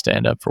to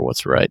stand up for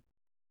what's right.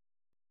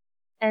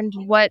 And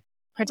what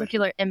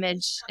particular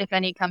image, if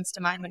any, comes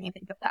to mind when you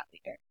think of that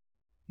leader?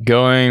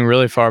 Going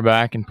really far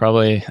back, and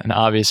probably an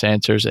obvious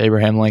answer is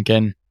Abraham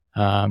Lincoln.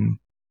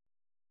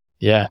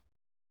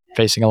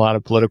 Facing a lot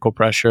of political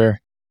pressure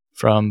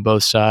from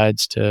both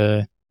sides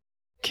to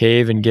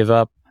cave and give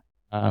up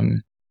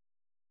on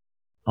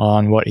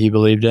what he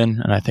believed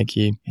in. And I think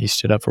he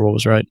stood up for what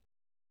was right.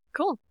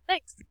 Cool.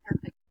 Thanks.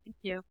 Perfect. Thank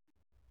you.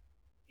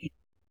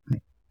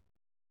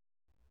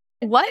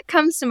 What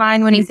comes to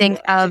mind when you think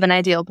of an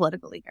ideal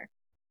political leader?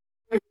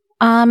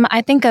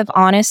 I think of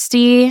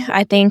honesty.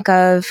 I think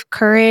of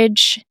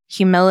courage,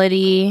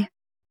 humility,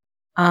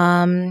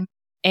 and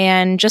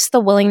just the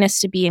willingness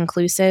to be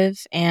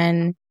inclusive.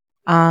 And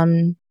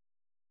so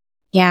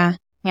I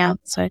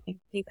think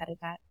you better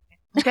that.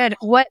 Good.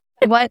 What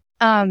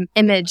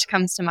image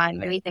comes to mind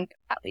when you think of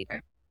that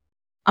leader?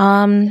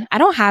 I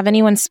don't have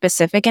anyone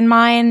specific in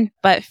mind,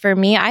 but for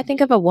me, I think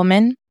of a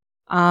woman,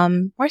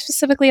 more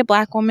specifically a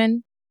Black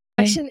woman.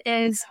 Question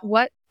is,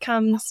 what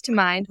comes to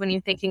mind when you're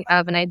thinking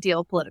of an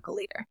ideal political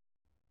leader?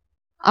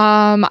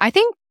 I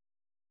think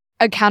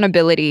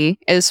accountability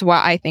is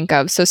what I think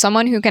of. So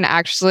someone who can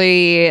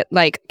actually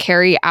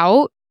carry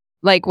out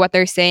what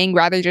they're saying,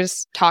 rather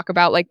just talk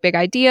about big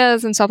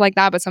ideas and stuff like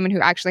that, but someone who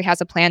actually has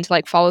a plan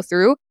to follow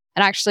through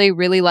and actually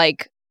really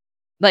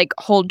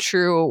hold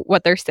true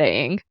what they're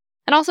saying.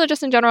 And also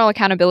just in general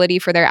accountability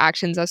for their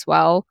actions as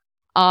well.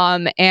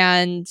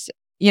 And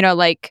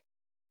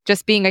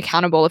just being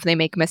accountable if they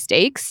make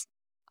mistakes,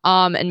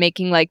 and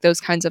making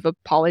those kinds of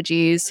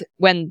apologies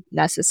when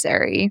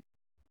necessary.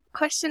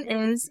 Question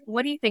is,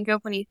 what do you think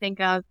of when you think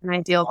of an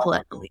ideal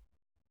political leader?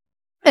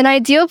 An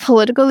ideal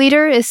political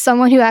leader is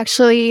someone who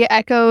actually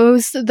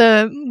echoes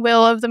the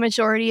will of the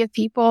majority of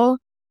people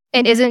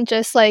and isn't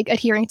just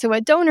adhering to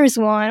what donors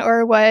want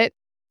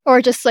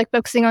or just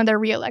focusing on their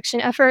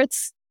re-election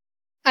efforts.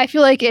 I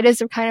feel like it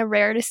is kind of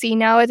rare to see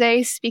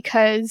nowadays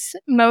because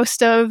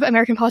most of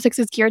American politics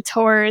is geared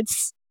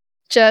towards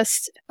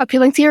just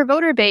appealing to your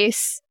voter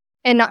base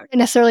and not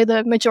necessarily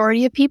the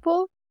majority of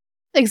people.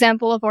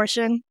 Example,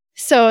 abortion.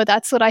 So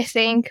that's what I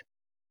think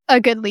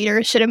a good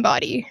leader should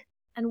embody.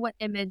 And what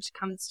image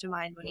comes to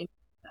mind when you think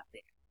of that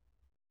leader?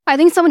 I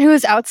think someone who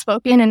is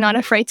outspoken and not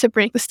afraid to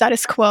break the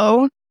status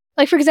quo.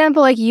 For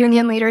example,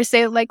 union leaders,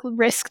 they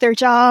risk their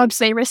jobs,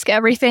 they risk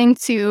everything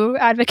to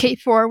advocate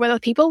for what the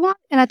people want.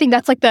 And I think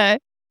that's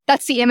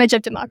that's the image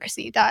of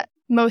democracy that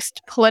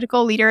most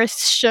political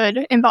leaders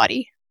should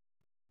embody.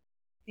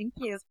 Thank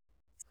you.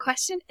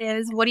 Question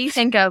is, what do you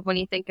think of when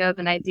you think of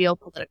an ideal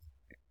political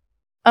leader?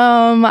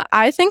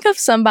 I think of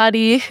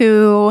somebody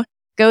who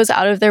goes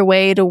out of their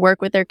way to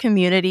work with their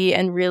community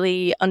and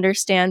really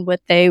understand what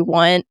they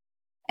want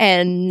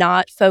and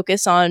not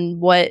focus on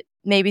what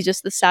maybe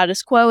just the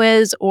status quo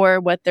is or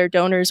what their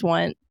donors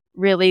want,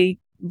 really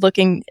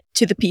looking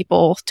to the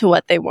people, to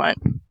what they want.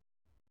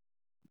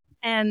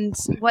 And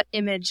what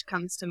image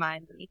comes to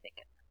mind when you think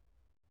of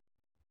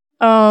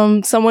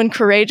someone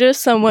courageous,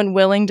 someone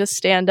willing to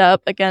stand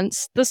up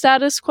against the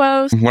status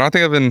quo. When I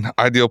think of an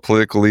ideal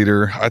political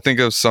leader, I think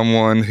of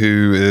someone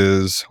who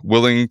is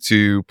willing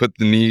to put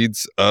the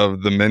needs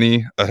of the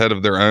many ahead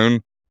of their own,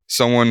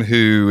 someone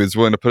who is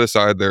willing to put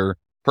aside their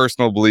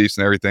personal beliefs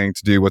and everything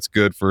to do what's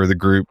good for the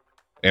group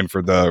and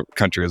for the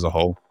country as a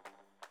whole.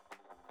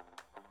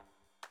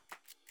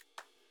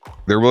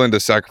 They're willing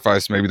to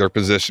sacrifice maybe their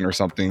position or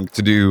something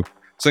to do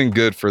something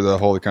good for the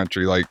whole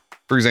country.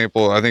 For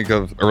example, I think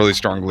of a really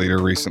strong leader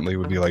recently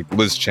would be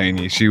Liz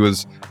Cheney. She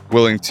was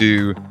willing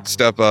to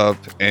step up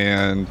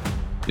and,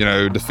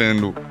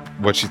 defend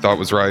what she thought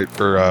was right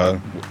for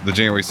the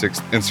January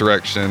 6th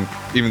insurrection,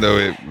 even though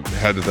it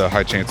had the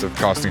high chance of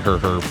costing her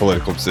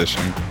political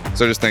position.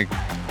 So I just think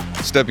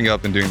stepping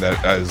up and doing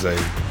that is a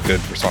good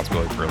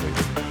responsibility for a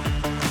leader.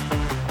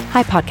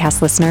 Hi,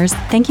 podcast listeners.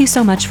 Thank you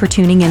so much for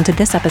tuning into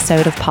this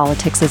episode of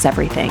Politics is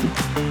Everything.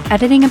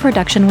 Editing and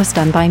production was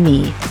done by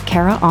me,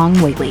 Kara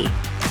Ong Whaley.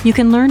 You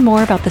can learn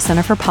more about the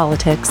Center for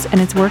Politics and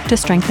its work to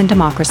strengthen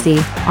democracy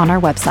on our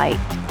website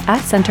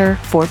at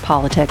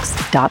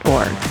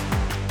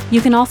centerforpolitics.org.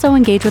 You can also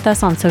engage with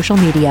us on social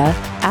media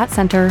at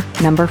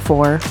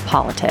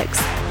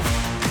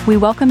Center4Politics. We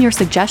welcome your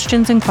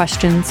suggestions and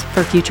questions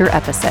for future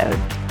episode.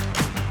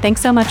 Thanks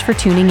so much for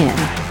tuning in.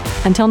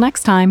 Until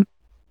next time.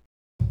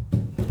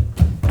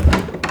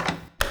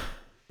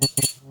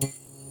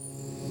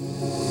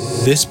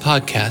 This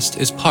podcast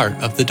is part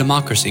of the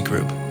Democracy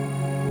Group,